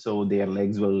time, so their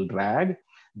legs will drag.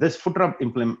 This foot drop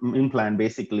implant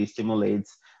basically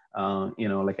stimulates,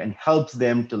 and helps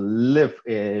them to lift,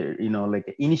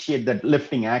 initiate that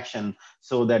lifting action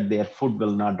so that their foot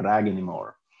will not drag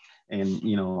anymore. And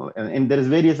and there's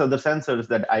various other sensors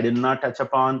that I did not touch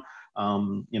upon.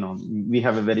 We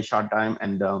have a very short time,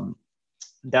 and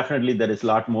definitely there is a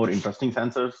lot more interesting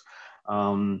sensors.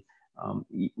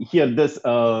 Here,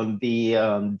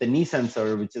 the knee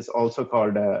sensor, which is also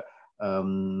called a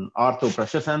ortho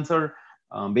pressure sensor,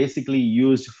 basically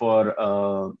used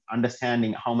for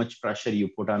understanding how much pressure you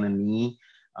put on a knee,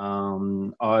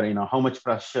 or how much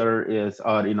pressure is,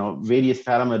 or various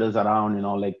parameters around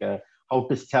like how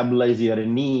to stabilize your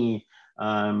knee,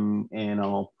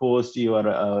 post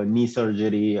your knee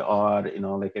surgery, or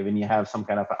like when you have some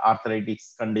kind of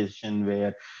arthritis condition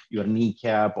where your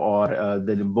kneecap or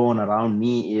the bone around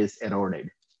knee is eroded.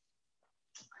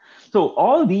 So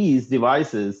all these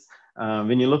devices,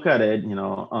 when you look at it,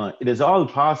 it is all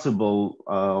possible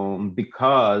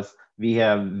because we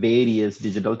have various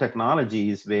digital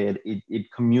technologies where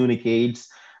it communicates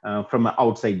from an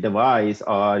outside device,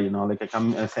 or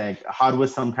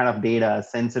harvest some kind of data,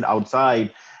 sends it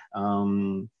outside,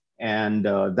 and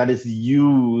that is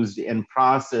used and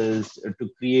processed to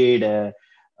create a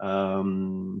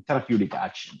therapeutic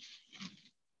action.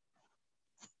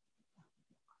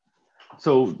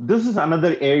 So this is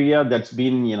another area that's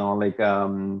been,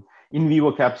 in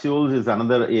vivo capsules is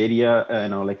another area,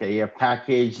 like a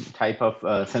packaged type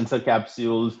of sensor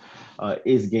capsules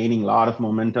is gaining a lot of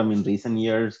momentum in recent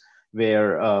years,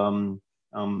 where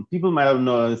people might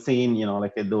have seen,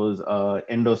 like those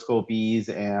endoscopies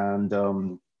and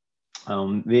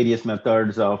various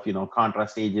methods of,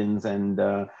 contrast agents and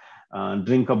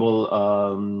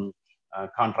drinkable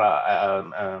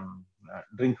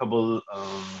drinkable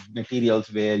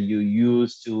materials where you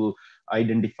use to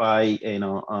identify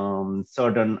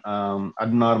certain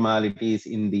abnormalities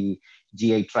in the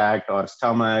GI tract or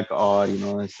stomach, or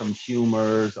some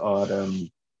tumors or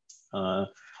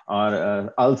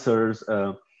ulcers,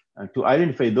 to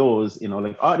identify those,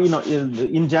 or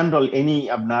in general any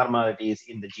abnormalities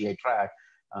in the GI tract.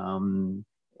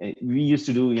 We used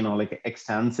to do like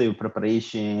extensive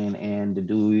preparation and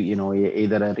do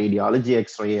either a radiology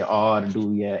X-ray or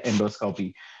do a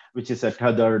endoscopy, which is a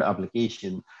tethered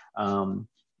application.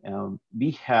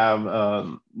 We have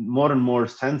more and more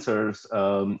sensors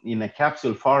in a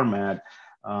capsule format,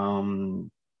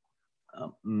 in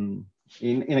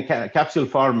a capsule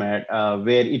format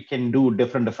where it can do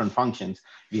different functions.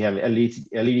 We have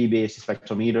LED based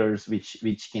spectrometers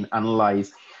which can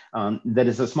analyze. There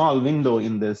is a small window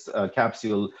in this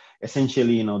capsule.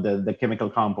 Essentially, the chemical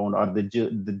compound or the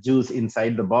juice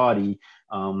inside the body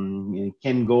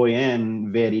can go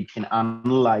in, where it can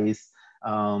analyze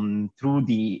through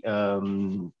the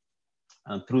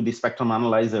spectrum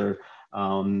analyzer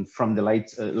from the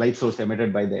light source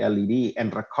emitted by the LED,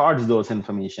 and records those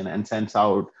information and sends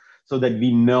out so that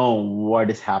we know what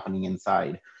is happening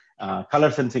inside.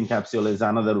 Color sensing capsule is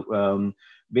another.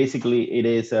 Basically, it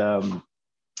is a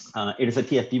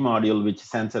TFT module which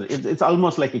sensor. It's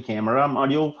almost like a camera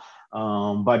module,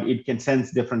 but it can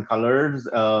sense different colors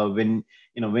when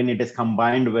it is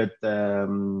combined with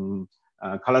color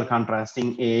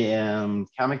contrasting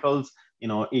chemicals.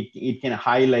 It can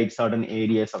highlight certain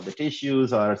areas of the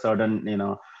tissues or certain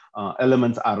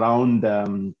elements around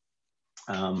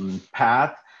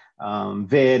path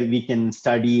where we can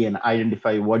study and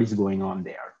identify what is going on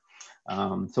there.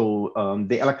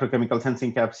 The electrochemical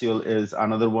sensing capsule is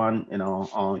another one.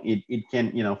 It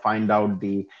can find out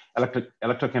the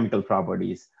electrochemical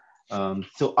properties.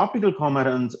 So optical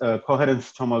coherence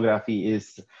tomography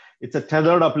it's a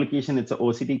tethered application. It's an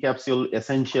OCT capsule.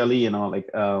 Essentially,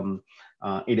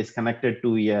 it is connected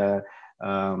to a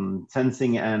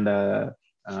sensing and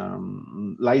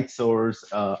light source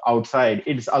outside.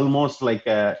 It's almost like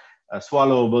a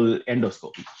swallowable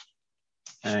endoscopy.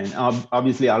 And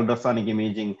obviously, ultrasonic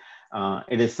imaging,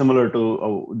 it is similar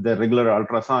to the regular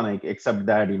ultrasonic, except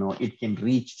that it can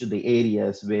reach to the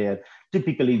areas where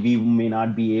typically we may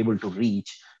not be able to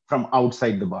reach from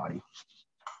outside the body.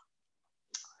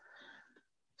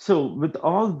 So with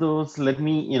all those, let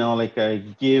me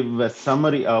give a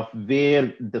summary of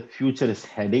where the future is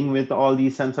heading with all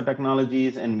these sensor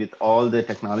technologies and with all the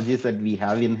technologies that we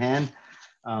have in hand.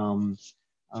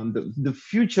 The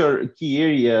future key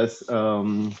areas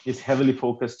is heavily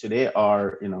focused today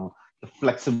are the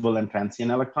flexible and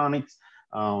transient electronics,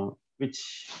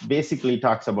 which basically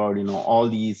talks about all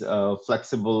these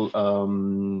flexible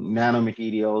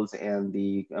nanomaterials and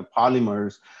the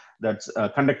polymers that's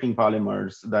conducting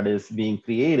polymers that is being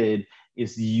created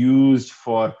is used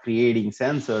for creating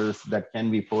sensors that can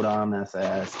be put on as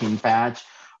a skin patch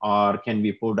or can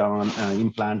be put on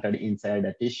implanted inside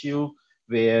a tissue,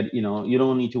 where you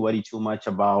don't need to worry too much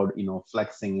about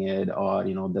flexing it, or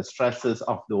the stresses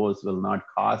of those will not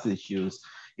cause issues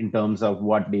in terms of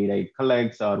what data it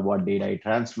collects or what data it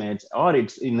transmits, or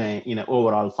it's in an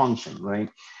overall function,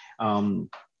 right?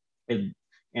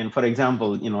 And for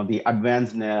example, the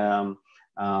advanced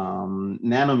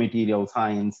nanomaterial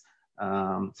science,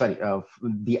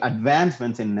 the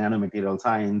advancements in nanomaterial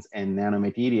science and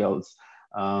nanomaterials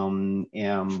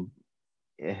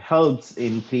helps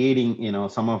in creating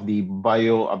some of the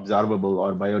bioabsorbable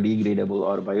or biodegradable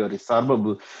or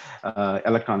bioresorbable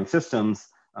electronic systems,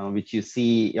 which you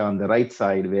see on the right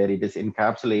side, where it is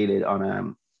encapsulated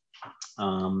on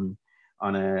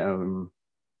a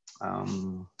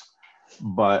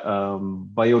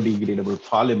biodegradable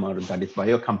polymer that is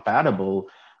biocompatible.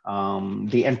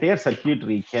 The entire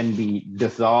circuitry can be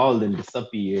dissolved and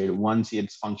disappeared once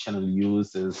its functional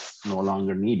use is no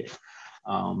longer needed.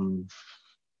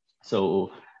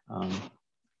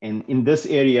 In this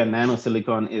area,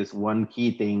 nanosilicon is one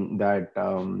key thing that,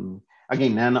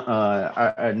 again,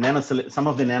 some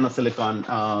of the nanosilicon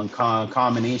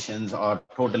combinations are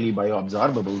totally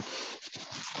bioabsorbable.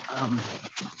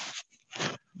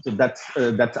 So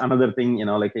that's another thing,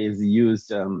 is used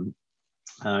to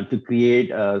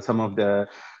create some of the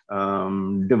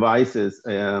devices,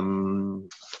 the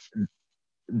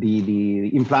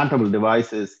implantable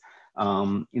devices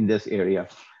in this area.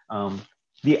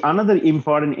 The another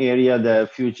important area, there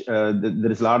is a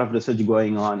lot of research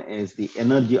going on, is the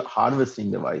energy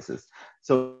harvesting devices.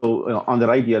 So on the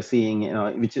right, you're seeing,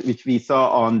 which we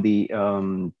saw on the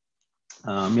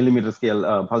millimeter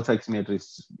scale pulse oximetry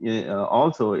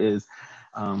also, is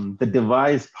the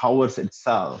device powers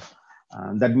itself.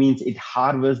 That means it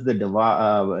harvests the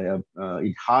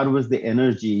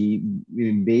energy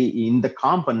in the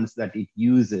components that it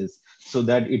uses, so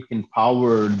that it can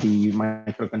power the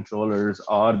microcontrollers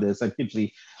or the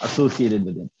circuitry associated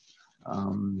with it.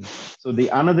 So the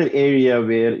another area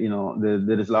where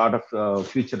there is a lot of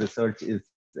future research is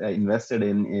invested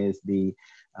in is the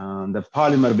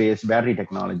polymer-based battery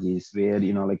technologies, where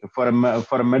for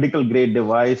a medical grade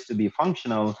device to be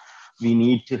functional, we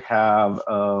need to have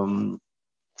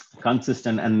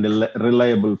consistent and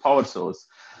reliable power source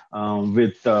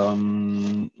with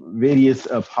various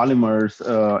polymers.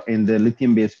 In the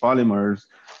lithium-based polymers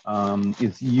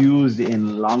is used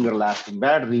in longer lasting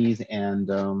batteries and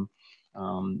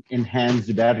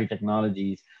enhanced battery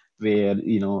technologies, where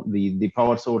the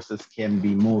power sources can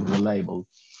be more reliable.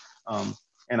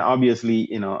 And obviously,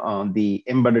 the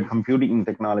embedded computing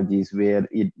technologies, where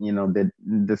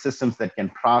the systems that can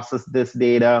process this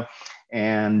data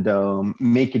and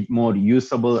make it more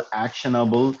usable,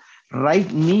 actionable,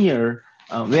 right near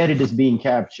where it is being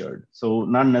captured. So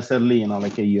not necessarily,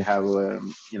 you have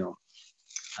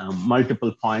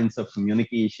multiple points of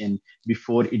communication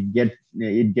before it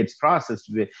gets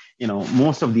processed.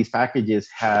 Most of these packages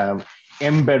have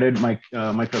embedded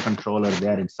microcontroller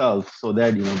there itself, so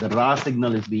that the raw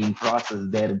signal is being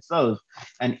processed there itself,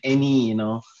 and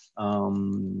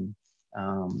um,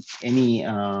 any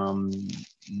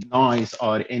noise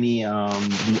or any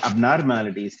the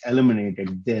abnormalities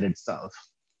eliminated there itself.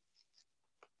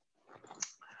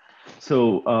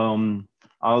 So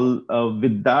I'll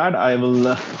with that I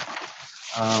will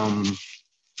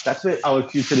that's where our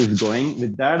future is going.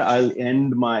 With that, I'll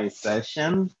end my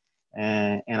session,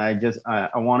 and I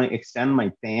want to extend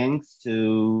my thanks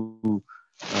to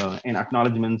and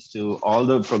acknowledgements to all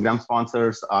the program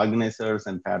sponsors, organizers,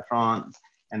 and patrons,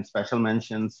 and special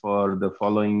mentions for the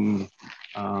following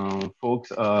folks.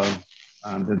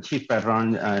 The Chief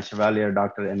Patron, Chevalier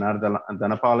Dr. N.R.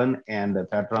 Dhanapalan, and the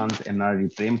patrons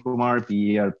N.R.D. Prem Kumar,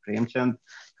 P.E.R. Premchand,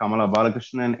 Kamala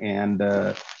Balakrishnan, and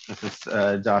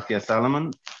Mrs. Jafia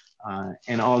Salomon,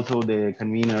 and also the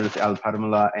conveners Al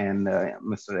Parmala and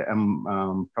Mr. M.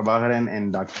 Prabhakaran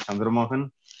and Dr. Chandramohan.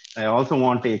 I also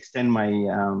want to extend my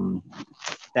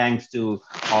thanks to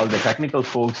all the technical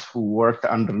folks who worked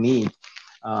underneath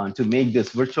to make this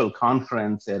virtual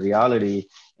conference a reality,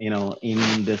 in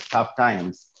these tough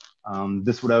times.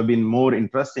 This would have been more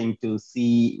interesting to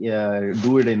see,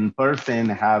 do it in person,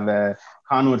 have a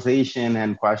conversation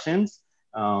and questions.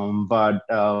 But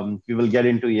we will get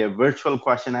into a virtual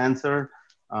question answer.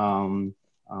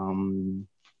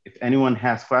 If anyone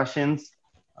has questions,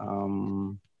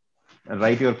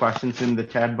 write your questions in the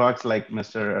chat box, like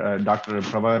Dr.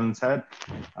 Prabharan said.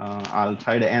 I'll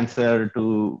try to answer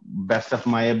to best of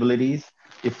my abilities,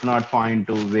 if not point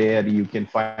to where you can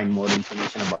find more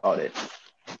information about it.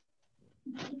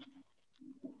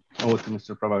 Over to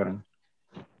Mr. Prabharan.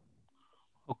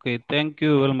 Okay, thank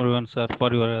you, Velmurugan sir,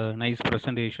 for your nice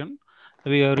presentation.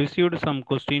 We have received some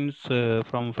questions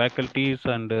from faculties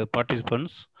and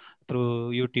participants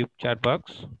through YouTube chat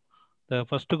box. The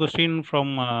first question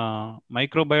from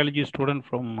microbiology student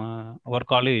from our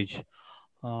college.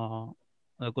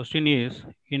 The question is,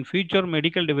 in future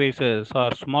medical devices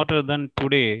are smarter than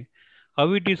today,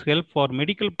 how it is help for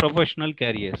medical professional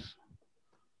carriers?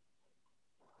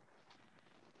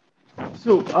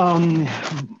 So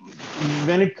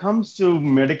when it comes to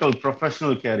medical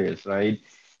professional carriers, right,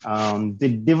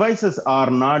 the devices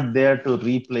are not there to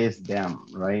replace them,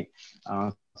 right?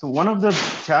 So one of the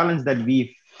challenges that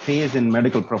we face in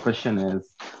medical profession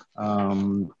is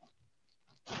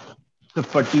the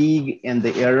fatigue and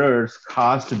the errors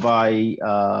caused by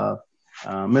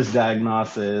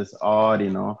misdiagnosis, or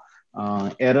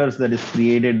errors that is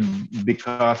created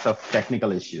because of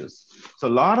technical issues. So a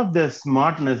lot of the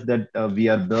smartness that we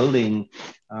are building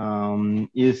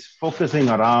is focusing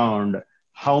around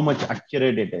how much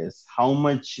accurate it is, how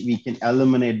much we can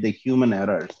eliminate the human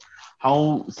errors,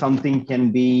 how something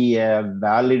can be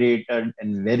validated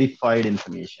and verified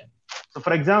information. So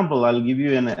for example, I'll give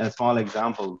you a small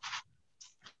example.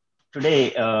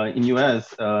 Today in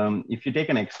US, if you take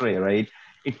an X-ray, right,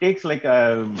 it takes like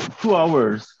 2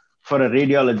 hours for a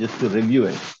radiologist to review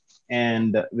it.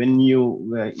 And when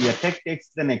your tech takes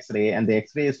the X-ray and the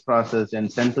X-ray is processed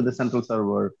and sent to the central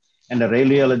server, and the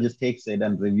radiologist takes it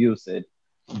and reviews it,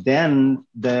 then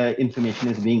the information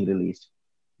is being released.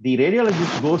 The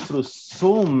radiologist goes through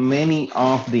so many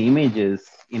of the images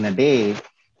in a day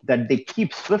that they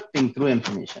keep sifting through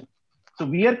information. So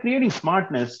we are creating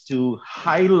smartness to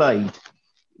highlight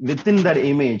within that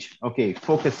image, okay,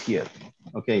 focus here.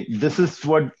 Okay, this is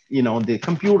what, the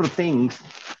computer thinks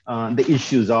the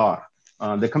issues are.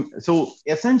 So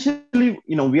essentially,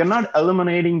 we are not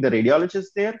eliminating the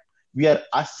radiologist there. We are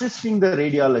assisting the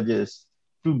radiologist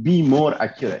to be more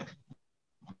accurate.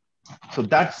 So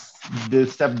that's the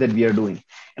step that we are doing.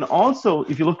 And also,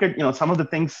 if you look at, some of the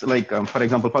things like, for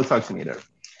example, pulse oximeter.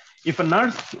 If a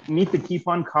nurse needs to keep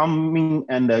on coming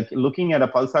and looking at a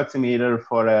pulse oximeter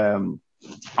for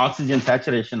oxygen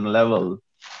saturation level,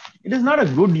 it is not a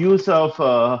good use of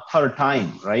her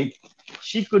time, right?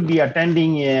 She could be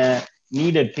attending a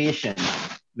needed patient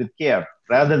with care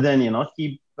rather than,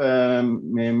 keep,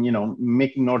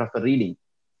 making note of the reading.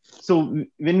 So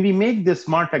when we make this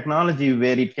smart technology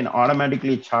where it can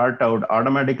automatically chart out,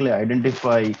 automatically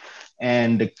identify,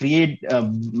 and create,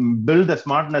 build the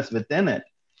smartness within it,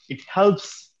 it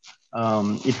helps the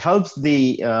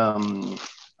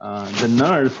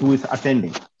nurse who is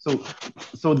attending.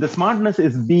 So the smartness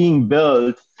is being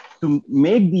built to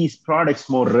make these products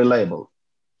more reliable.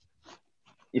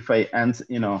 If I answer,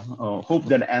 hope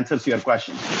that answers your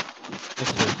question.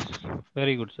 Yes.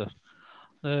 Very good, sir.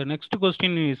 The next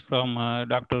question is from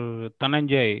Dr.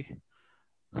 Thananjay.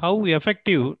 How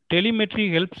effective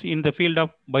telemetry helps in the field of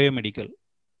biomedical?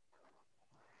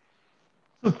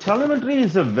 So telemetry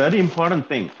is a very important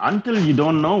thing. Until you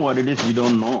don't know what it is, you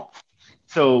don't know.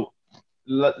 So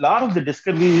a lot of the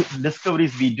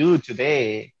discoveries we do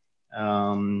today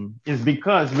is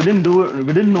because we didn't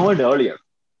know it earlier.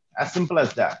 As simple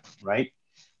as that, right?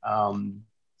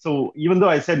 So even though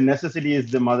I said necessity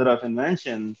is the mother of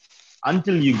invention,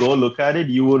 until you go look at it,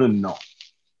 you wouldn't know.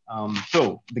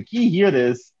 So the key here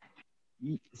is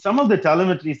some of the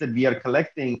telemetries that we are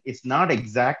collecting is not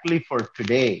exactly for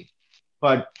today,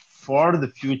 but for the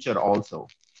future also.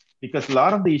 Because a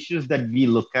lot of the issues that we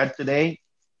look at today,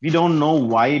 we don't know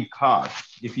why it caused.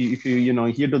 If you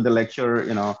hear to the lecture,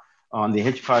 on the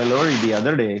H. pylori the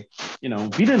other day,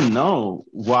 we didn't know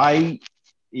why,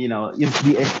 is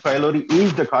the H. pylori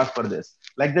is the cause for this.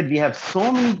 Like that, we have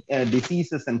so many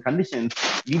diseases and conditions,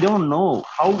 we don't know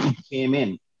how it came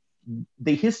in.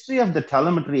 The history of the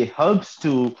telemetry helps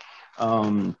to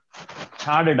um,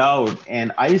 chart it out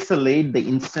and isolate the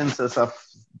instances of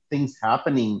things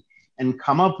happening and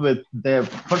come up with the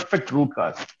perfect root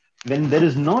cause. When there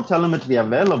is no telemetry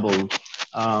available,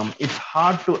 it's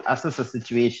hard to assess a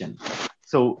situation.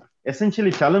 So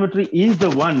essentially, telemetry is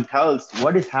the one tells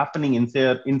what is happening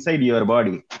inside your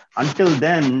body. Until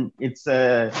then, it's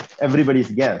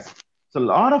everybody's guess. So a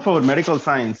lot of our medical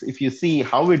science, if you see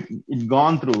how it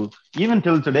gone through, even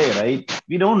till today, right?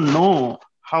 We don't know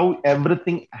how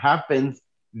everything happens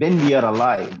when we are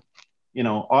alive,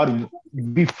 or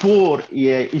before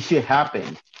a issue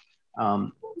happens.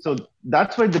 So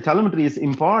that's why the telemetry is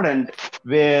important,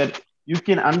 where you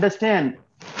can understand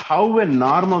how a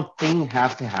normal thing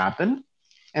has to happen,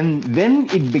 and when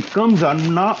it becomes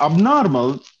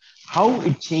abnormal, how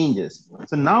it changes.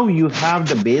 So now you have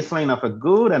the baseline of a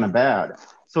good and a bad,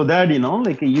 so that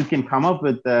like you can come up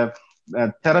with a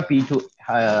therapy to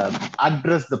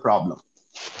address the problem.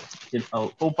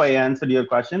 Hope I answered your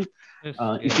question. Yes,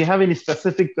 If yes. you have any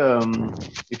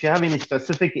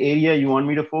specific area you want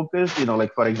me to focus,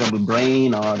 like for example,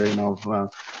 brain, or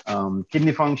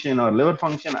kidney function or liver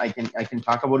function, I can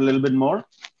talk about a little bit more.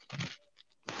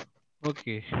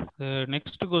 Okay. The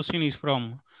next question is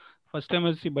from first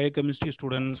MSc biochemistry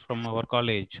students from our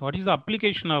college. What is the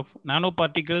application of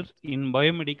nanoparticles in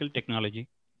biomedical technology?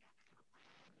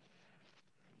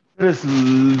 There's a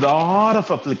lot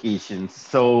of applications.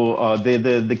 So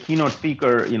the keynote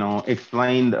speaker,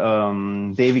 explained,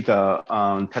 Devika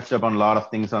touched upon a lot of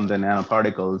things on the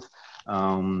nanoparticles.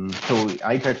 So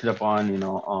I touched upon a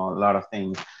lot of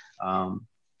things.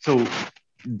 So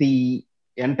the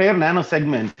entire nano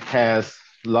segment has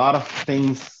a lot of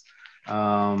things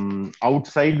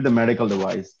outside the medical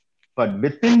device, but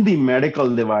within the medical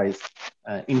device,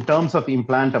 in terms of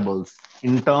implantables,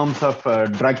 in terms of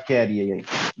drug carrying,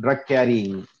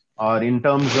 or in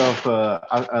terms of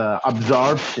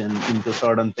absorption into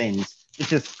certain things,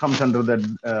 which comes under the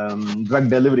drug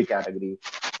delivery category.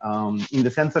 In the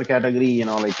sensor category,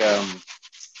 like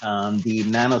the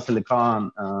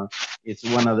nanosilicon is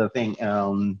one other thing.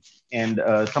 And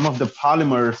some of the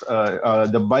polymers,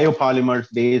 the biopolymers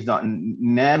based on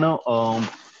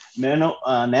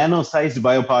nano-sized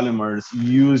biopolymers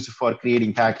used for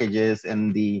creating packages,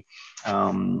 and the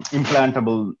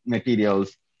implantable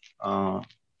materials uh,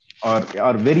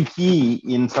 are very key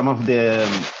in some of the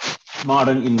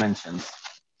modern inventions.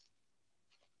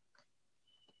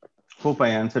 Hope I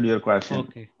answered your question.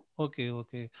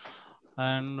 Okay.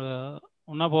 And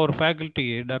one of our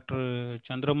faculty, Dr.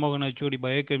 Chandramohan HOD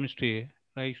Biochemistry,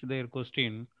 raised their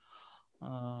question.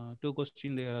 Two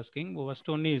questions they are asking. First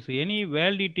one is, any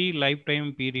validity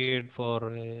lifetime period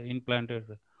for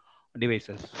implanted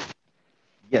devices?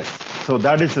 Yes, so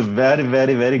that is a very,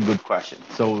 very, very good question.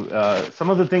 So some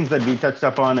of the things that we touched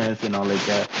upon is,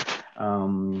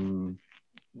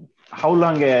 how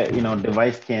long a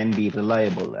device can be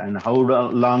reliable, and how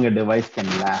long a device can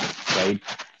last, right?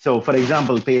 So for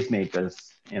example,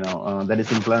 pacemakers, that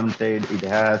is implemented, it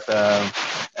has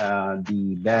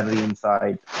the battery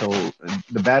inside. So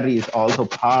the battery is also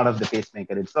part of the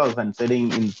pacemaker itself and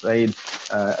sitting inside,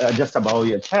 just above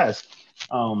your chest.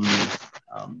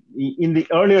 In the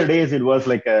earlier days, it was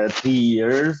like 3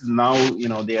 years. Now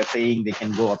they are saying they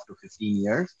can go up to 15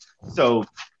 years. So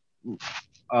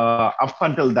up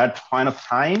until that point of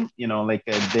time, like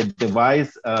the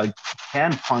device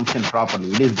can function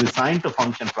properly. It is designed to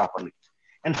function properly.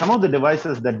 And some of the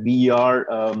devices that we are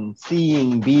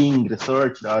seeing being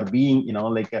researched, or being,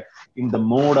 like in the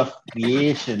mode of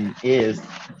creation, is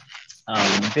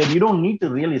where you don't need to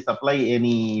really supply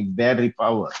any battery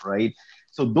power, right?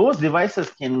 So those devices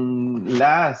can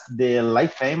last the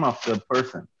lifetime of the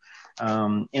person.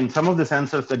 In some of the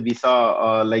sensors that we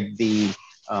saw, like the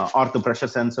ortho pressure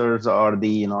sensors, or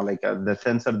the the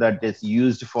sensor that is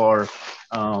used for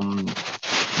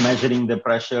measuring the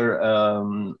pressure,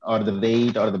 or the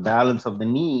weight or the balance of the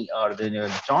knee or the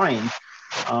joint,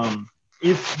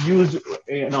 is used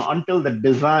until the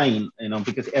design,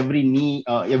 because every knee,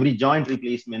 every joint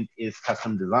replacement is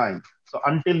custom designed. So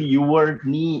until your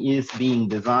knee is being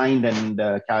designed and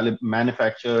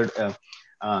manufactured,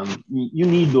 you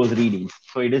need those readings.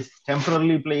 So it is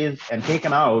temporarily placed and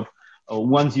taken out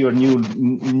once your new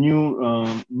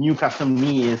custom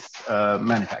knee is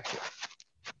manufactured.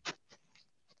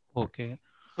 Okay.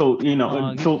 So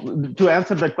so to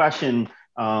answer that question,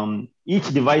 each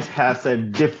device has a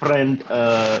different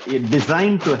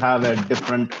designed to have a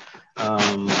different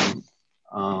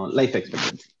life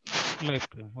expectancy.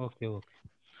 Okay.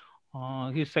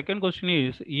 His second question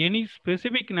is, any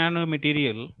specific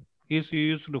nanomaterial is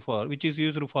used for, which is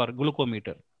used for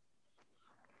glucometer?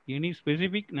 Any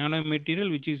specific nanomaterial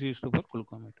which is used for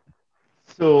glucometer?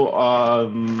 So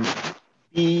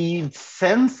the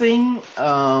sensing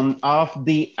of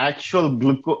the actual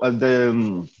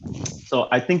so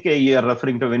I think you're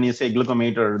referring to, when you say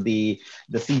glucometer, the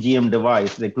CGM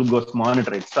device, the glucose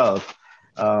monitor itself.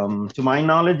 To my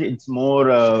knowledge, it's more.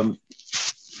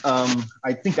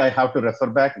 I think I have to refer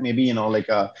back. Maybe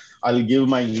I'll give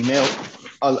my email.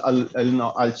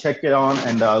 I'll check it on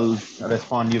and I'll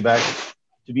respond you back.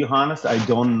 To be honest, I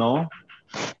don't know.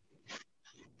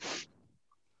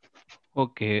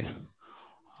 Okay.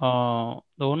 The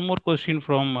one more question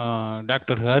from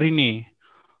Dr. Harini,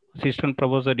 Assistant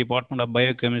Professor, Department of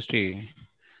Biochemistry.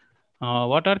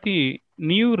 What are the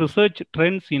new research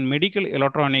trends in medical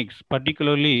electronics,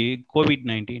 particularly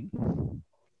COVID-19?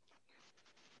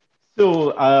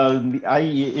 So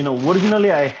originally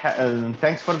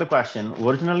thanks for the question.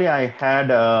 Originally, I had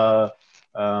a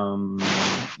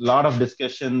lot of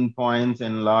discussion points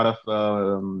and a lot of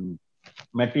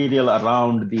material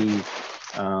around the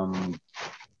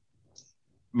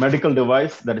medical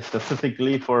device that is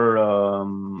specifically for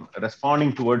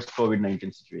responding towards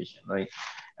COVID-19 situation, right?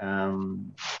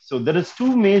 So there is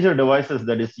two major devices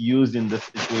that is used in this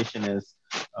situation, is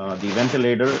the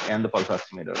ventilator and the pulse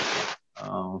oximeter.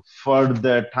 For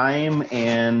the time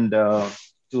and to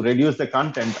reduce the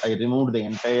content, I removed the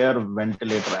entire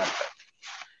ventilator aspect.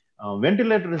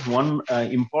 Ventilator is one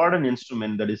important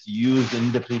instrument that is used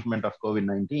in the treatment of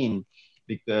COVID-19,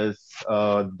 because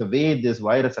the way this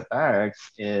virus attacks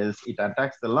is it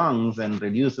attacks the lungs and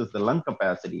reduces the lung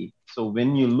capacity. So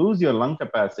when you lose your lung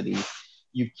capacity,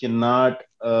 you cannot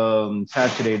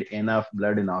saturate enough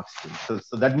blood in oxygen.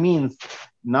 So that means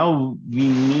now we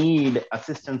need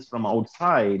assistance from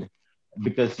outside,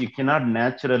 because you cannot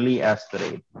naturally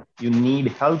aspirate. You need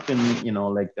help in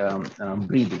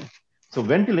breathing. So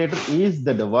ventilator is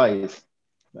the device,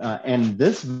 and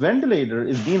this ventilator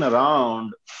has been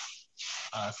around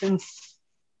since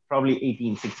probably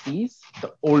 1860s.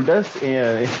 The oldest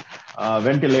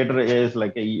ventilator is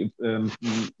like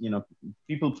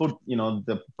people put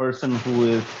the person who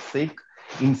is sick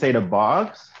inside a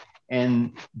box,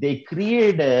 and they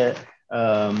create a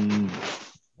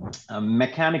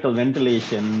mechanical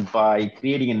ventilation by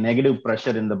creating a negative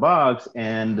pressure in the box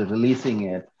and releasing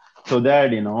it, so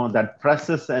that that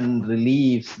presses and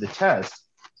relieves the chest.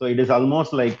 So it is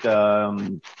almost like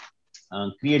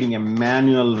creating a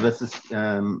manual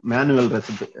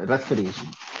respiration.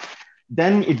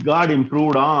 Then it got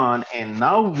improved on, and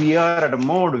now we are at a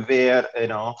mode where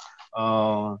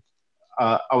our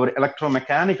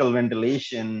electromechanical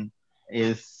ventilation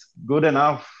is good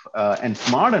enough and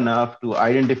smart enough to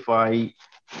identify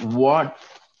what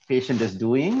patient is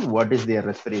doing, what is their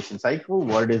respiration cycle,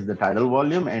 what is the tidal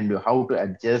volume, and how to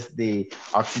adjust the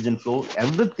oxygen flow.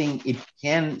 Everything it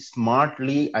can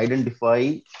smartly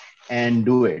identify and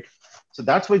do it. So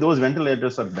that's why those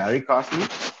ventilators are very costly,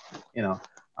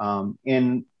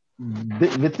 and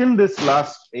within this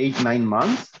last 8-9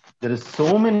 months, there is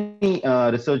so many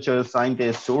researchers,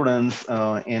 scientists, students,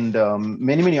 and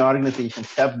many organizations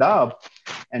stepped up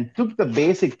and took the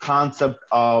basic concept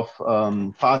of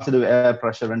positive air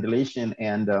pressure ventilation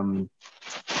and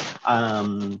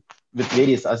with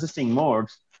various assisting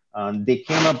modes, they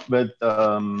came up with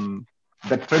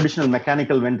the traditional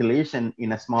mechanical ventilation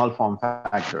in a small form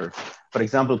factor. For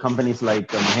example, companies like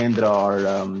Mahindra or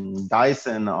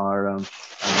Dyson or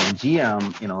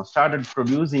GM, started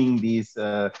producing these.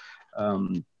 It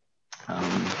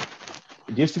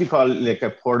used to be called like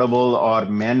a portable or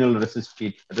manual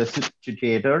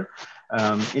resuscitator.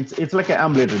 It's like an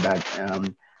ambulatory bag.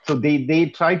 So they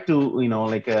tried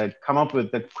to come up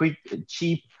with the quick,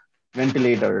 cheap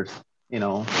ventilators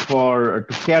to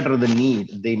cater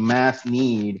the mass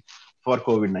need for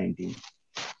COVID-19.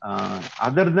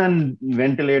 Other than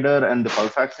ventilator and the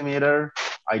pulse oximeter,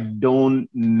 I don't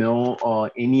know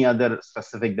any other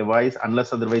specific device,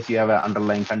 unless otherwise you have an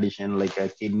underlying condition like a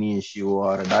kidney issue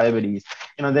or a diabetes,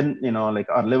 then, like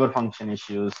our liver function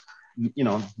issues,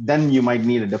 then you might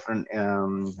need a different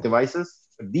devices.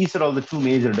 But these are all the two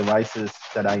major devices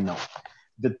that I know.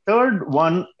 The third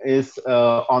one is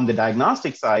on the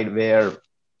diagnostic side, where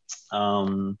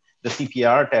the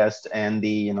CPR test and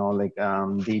the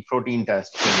protein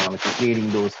test, like creating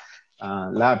those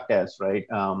lab tests, right?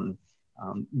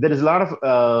 There is a lot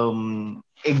of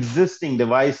existing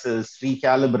devices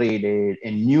recalibrated,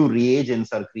 and new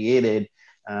reagents are created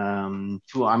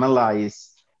to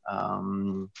analyze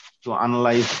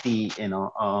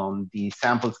the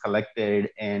samples collected,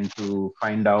 and to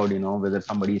find out whether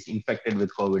somebody is infected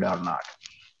with COVID or not.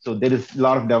 So there is a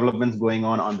lot of developments going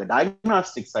on the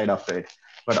diagnostic side of it.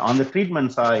 But on the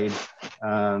treatment side,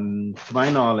 to my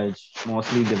knowledge,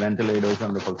 mostly the ventilators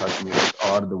and the pulse oximeters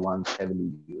are the ones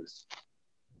heavily used.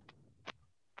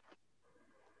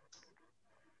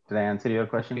 Did I answer your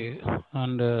question? Okay.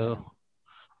 And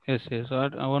yes.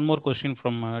 One more question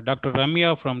from Dr.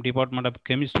 Ramya from Department of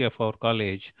Chemistry of our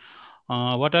college.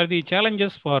 What are the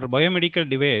challenges for biomedical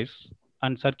device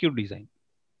and circuit design?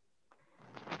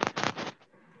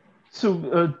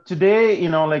 So today,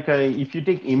 if you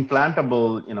take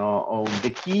implantable, the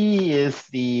key is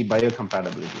the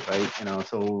biocompatibility, right?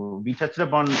 So we touched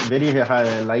upon very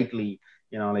lightly,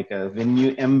 when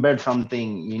you embed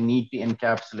something, you need to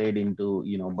encapsulate into,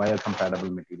 biocompatible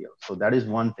material. So that is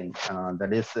one thing.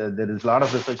 There is a lot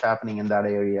of research happening in that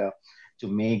area to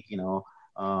make,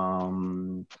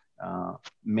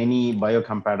 many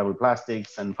biocompatible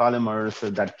plastics and polymers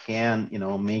that can,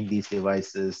 make these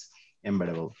devices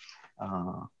embeddable.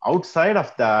 Outside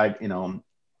of that,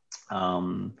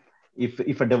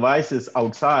 if a device is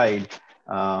outside,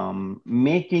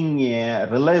 making a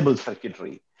reliable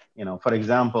circuitry, for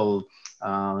example,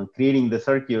 creating the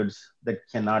circuits that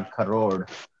cannot corrode,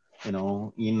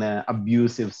 in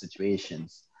abusive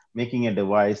situations, making a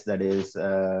device that is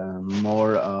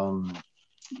more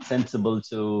sensible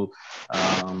to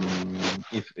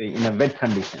if in a wet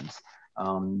conditions.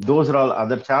 Those are all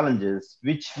other challenges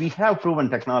which we have proven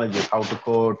technologies how to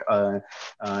coat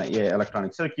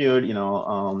electronic circuit.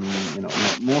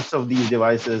 Most of these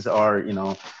devices are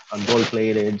gold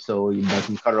plated, so it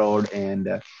doesn't corrode,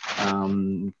 and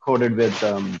coated with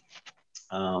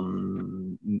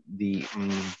the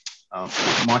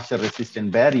moisture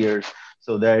resistant barriers,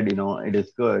 so that it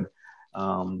is good.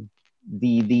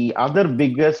 The other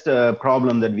biggest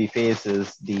problem that we face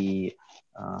is the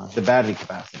battery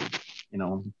capacity.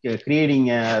 Creating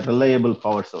a reliable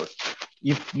power source.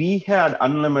 If we had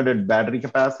unlimited battery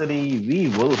capacity, we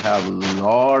will have a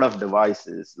lot of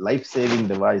devices, life-saving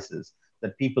devices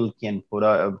that people can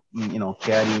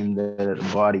carry in their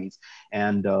bodies,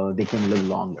 and they can live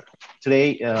longer.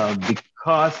 Today,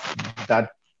 because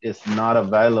that is not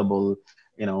available,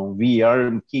 we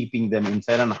are keeping them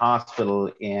inside an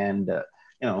hospital, and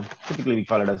typically we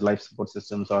call it as life support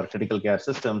systems or critical care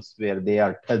systems, where they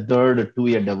are tethered to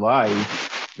a device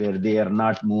where they are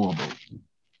not movable.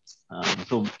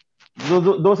 So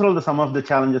those are some of the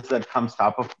challenges that comes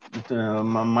top of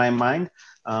my mind,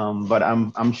 but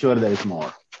I'm sure there is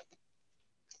more.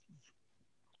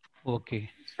 Okay.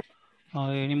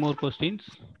 Any more questions?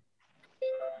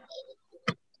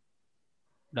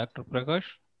 Dr. Prakash?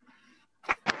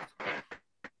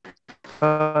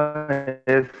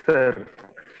 Yes, sir.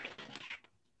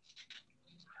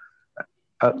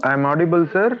 I'm audible,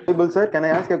 sir. Audible, sir. Can I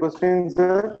ask a question,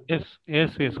 sir? Yes.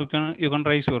 You can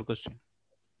raise your question.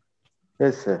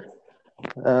 Yes, sir.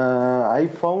 I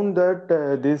found that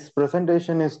this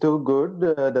presentation is too good.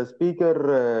 The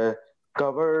speaker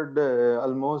covered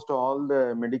almost all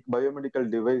the biomedical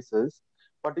devices,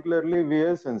 particularly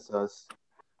VA sensors.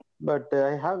 But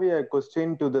I have a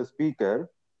question to the speaker.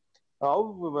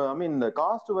 The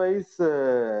cost-wise,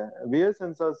 VA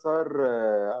sensors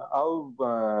are how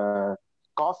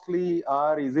costly,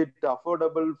 or is it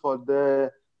affordable for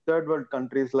the third world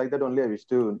countries? Like that only I wish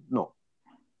to know.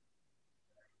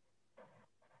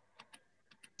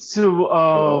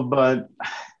 So, but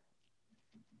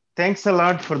thanks a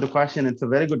lot for the question. It's a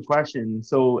very good question.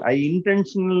 So I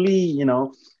intentionally,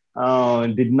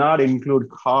 did not include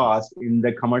cost in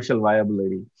the commercial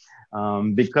viability.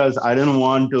 Because I didn't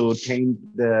want to taint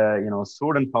the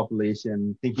student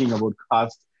population thinking about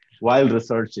cost while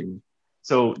researching.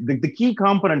 So the key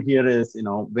component here is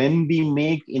when we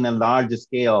make in a large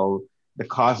scale, the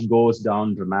cost goes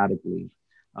down dramatically.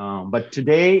 But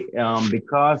today,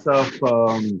 because of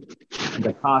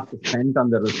the cost spent on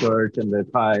the research and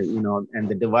and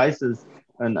the devices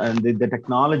and the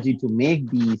technology to make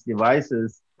these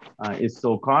devices is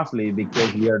so costly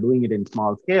because we are doing it in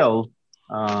small scale.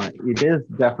 It is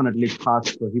definitely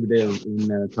cost prohibitive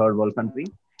in a third world country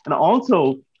and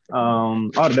also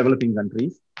or developing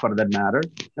countries for that matter.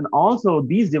 And also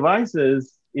these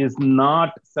devices is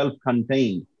not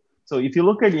self-contained. So if you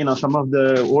look at some of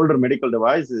the older medical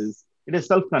devices, it is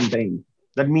self-contained.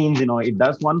 That means it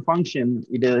does one function.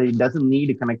 It doesn't need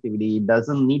a connectivity. It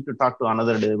doesn't need to talk to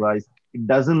another device. It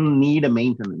doesn't need a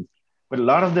maintenance. But a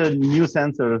lot of the new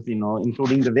sensors,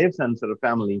 including the wave sensor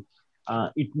family,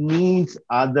 it needs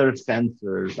other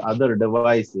sensors, other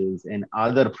devices, and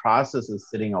other processes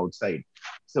sitting outside.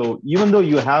 So even though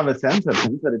you have a sensor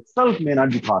itself may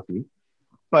not be costly,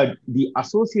 but the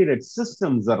associated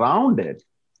systems around it,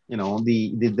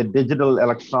 the digital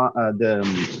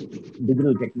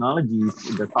digital technologies,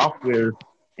 the software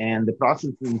and the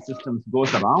processing systems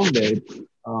goes around it,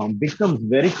 becomes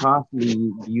very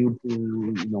costly due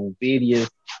to various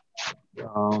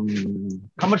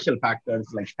commercial factors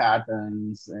like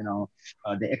patents,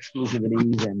 the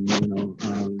exclusivities, and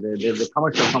the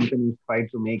commercial companies try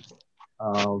to make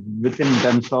within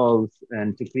themselves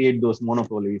and to create those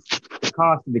monopolies. The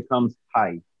cost becomes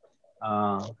high.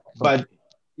 But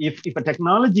if a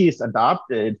technology is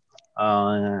adopted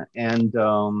and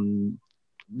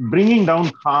bringing down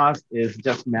cost is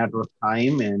just matter of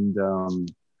time and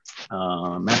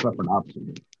matter of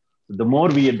adoption. So the more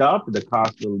we adopt, the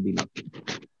cost will be nothing.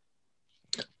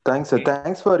 Thanks, sir.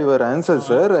 Thanks for your answer,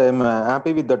 sir. I'm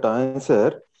happy with that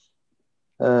answer.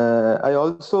 I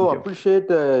also appreciate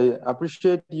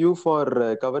you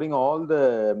for covering all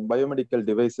the biomedical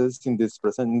devices in this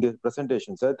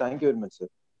presentation, sir. Thank you very much, sir.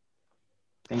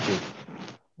 Thank you.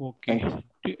 Okay.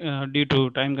 Due to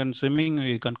time consuming,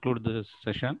 we conclude this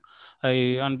session.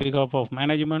 On behalf of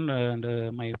management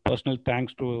and my personal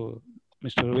thanks to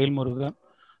Mr. Vel Murugan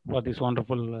for this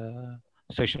wonderful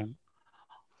session.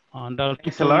 And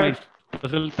also my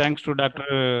special thanks to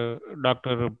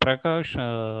Dr. Prakash,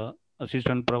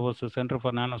 Assistant Professor, Center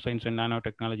for Nanoscience and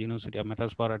Nanotechnology, University of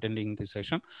Madras, for attending this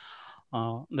session.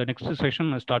 The next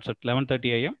session starts at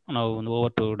 11:30 a.m. Now over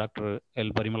to Dr. L.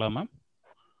 Parimala, ma'am.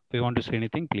 If you want to say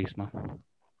anything, please, ma'am.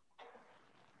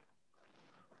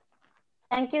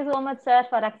 Thank you so much, sir,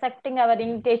 for accepting our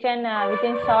invitation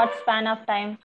within short span of time.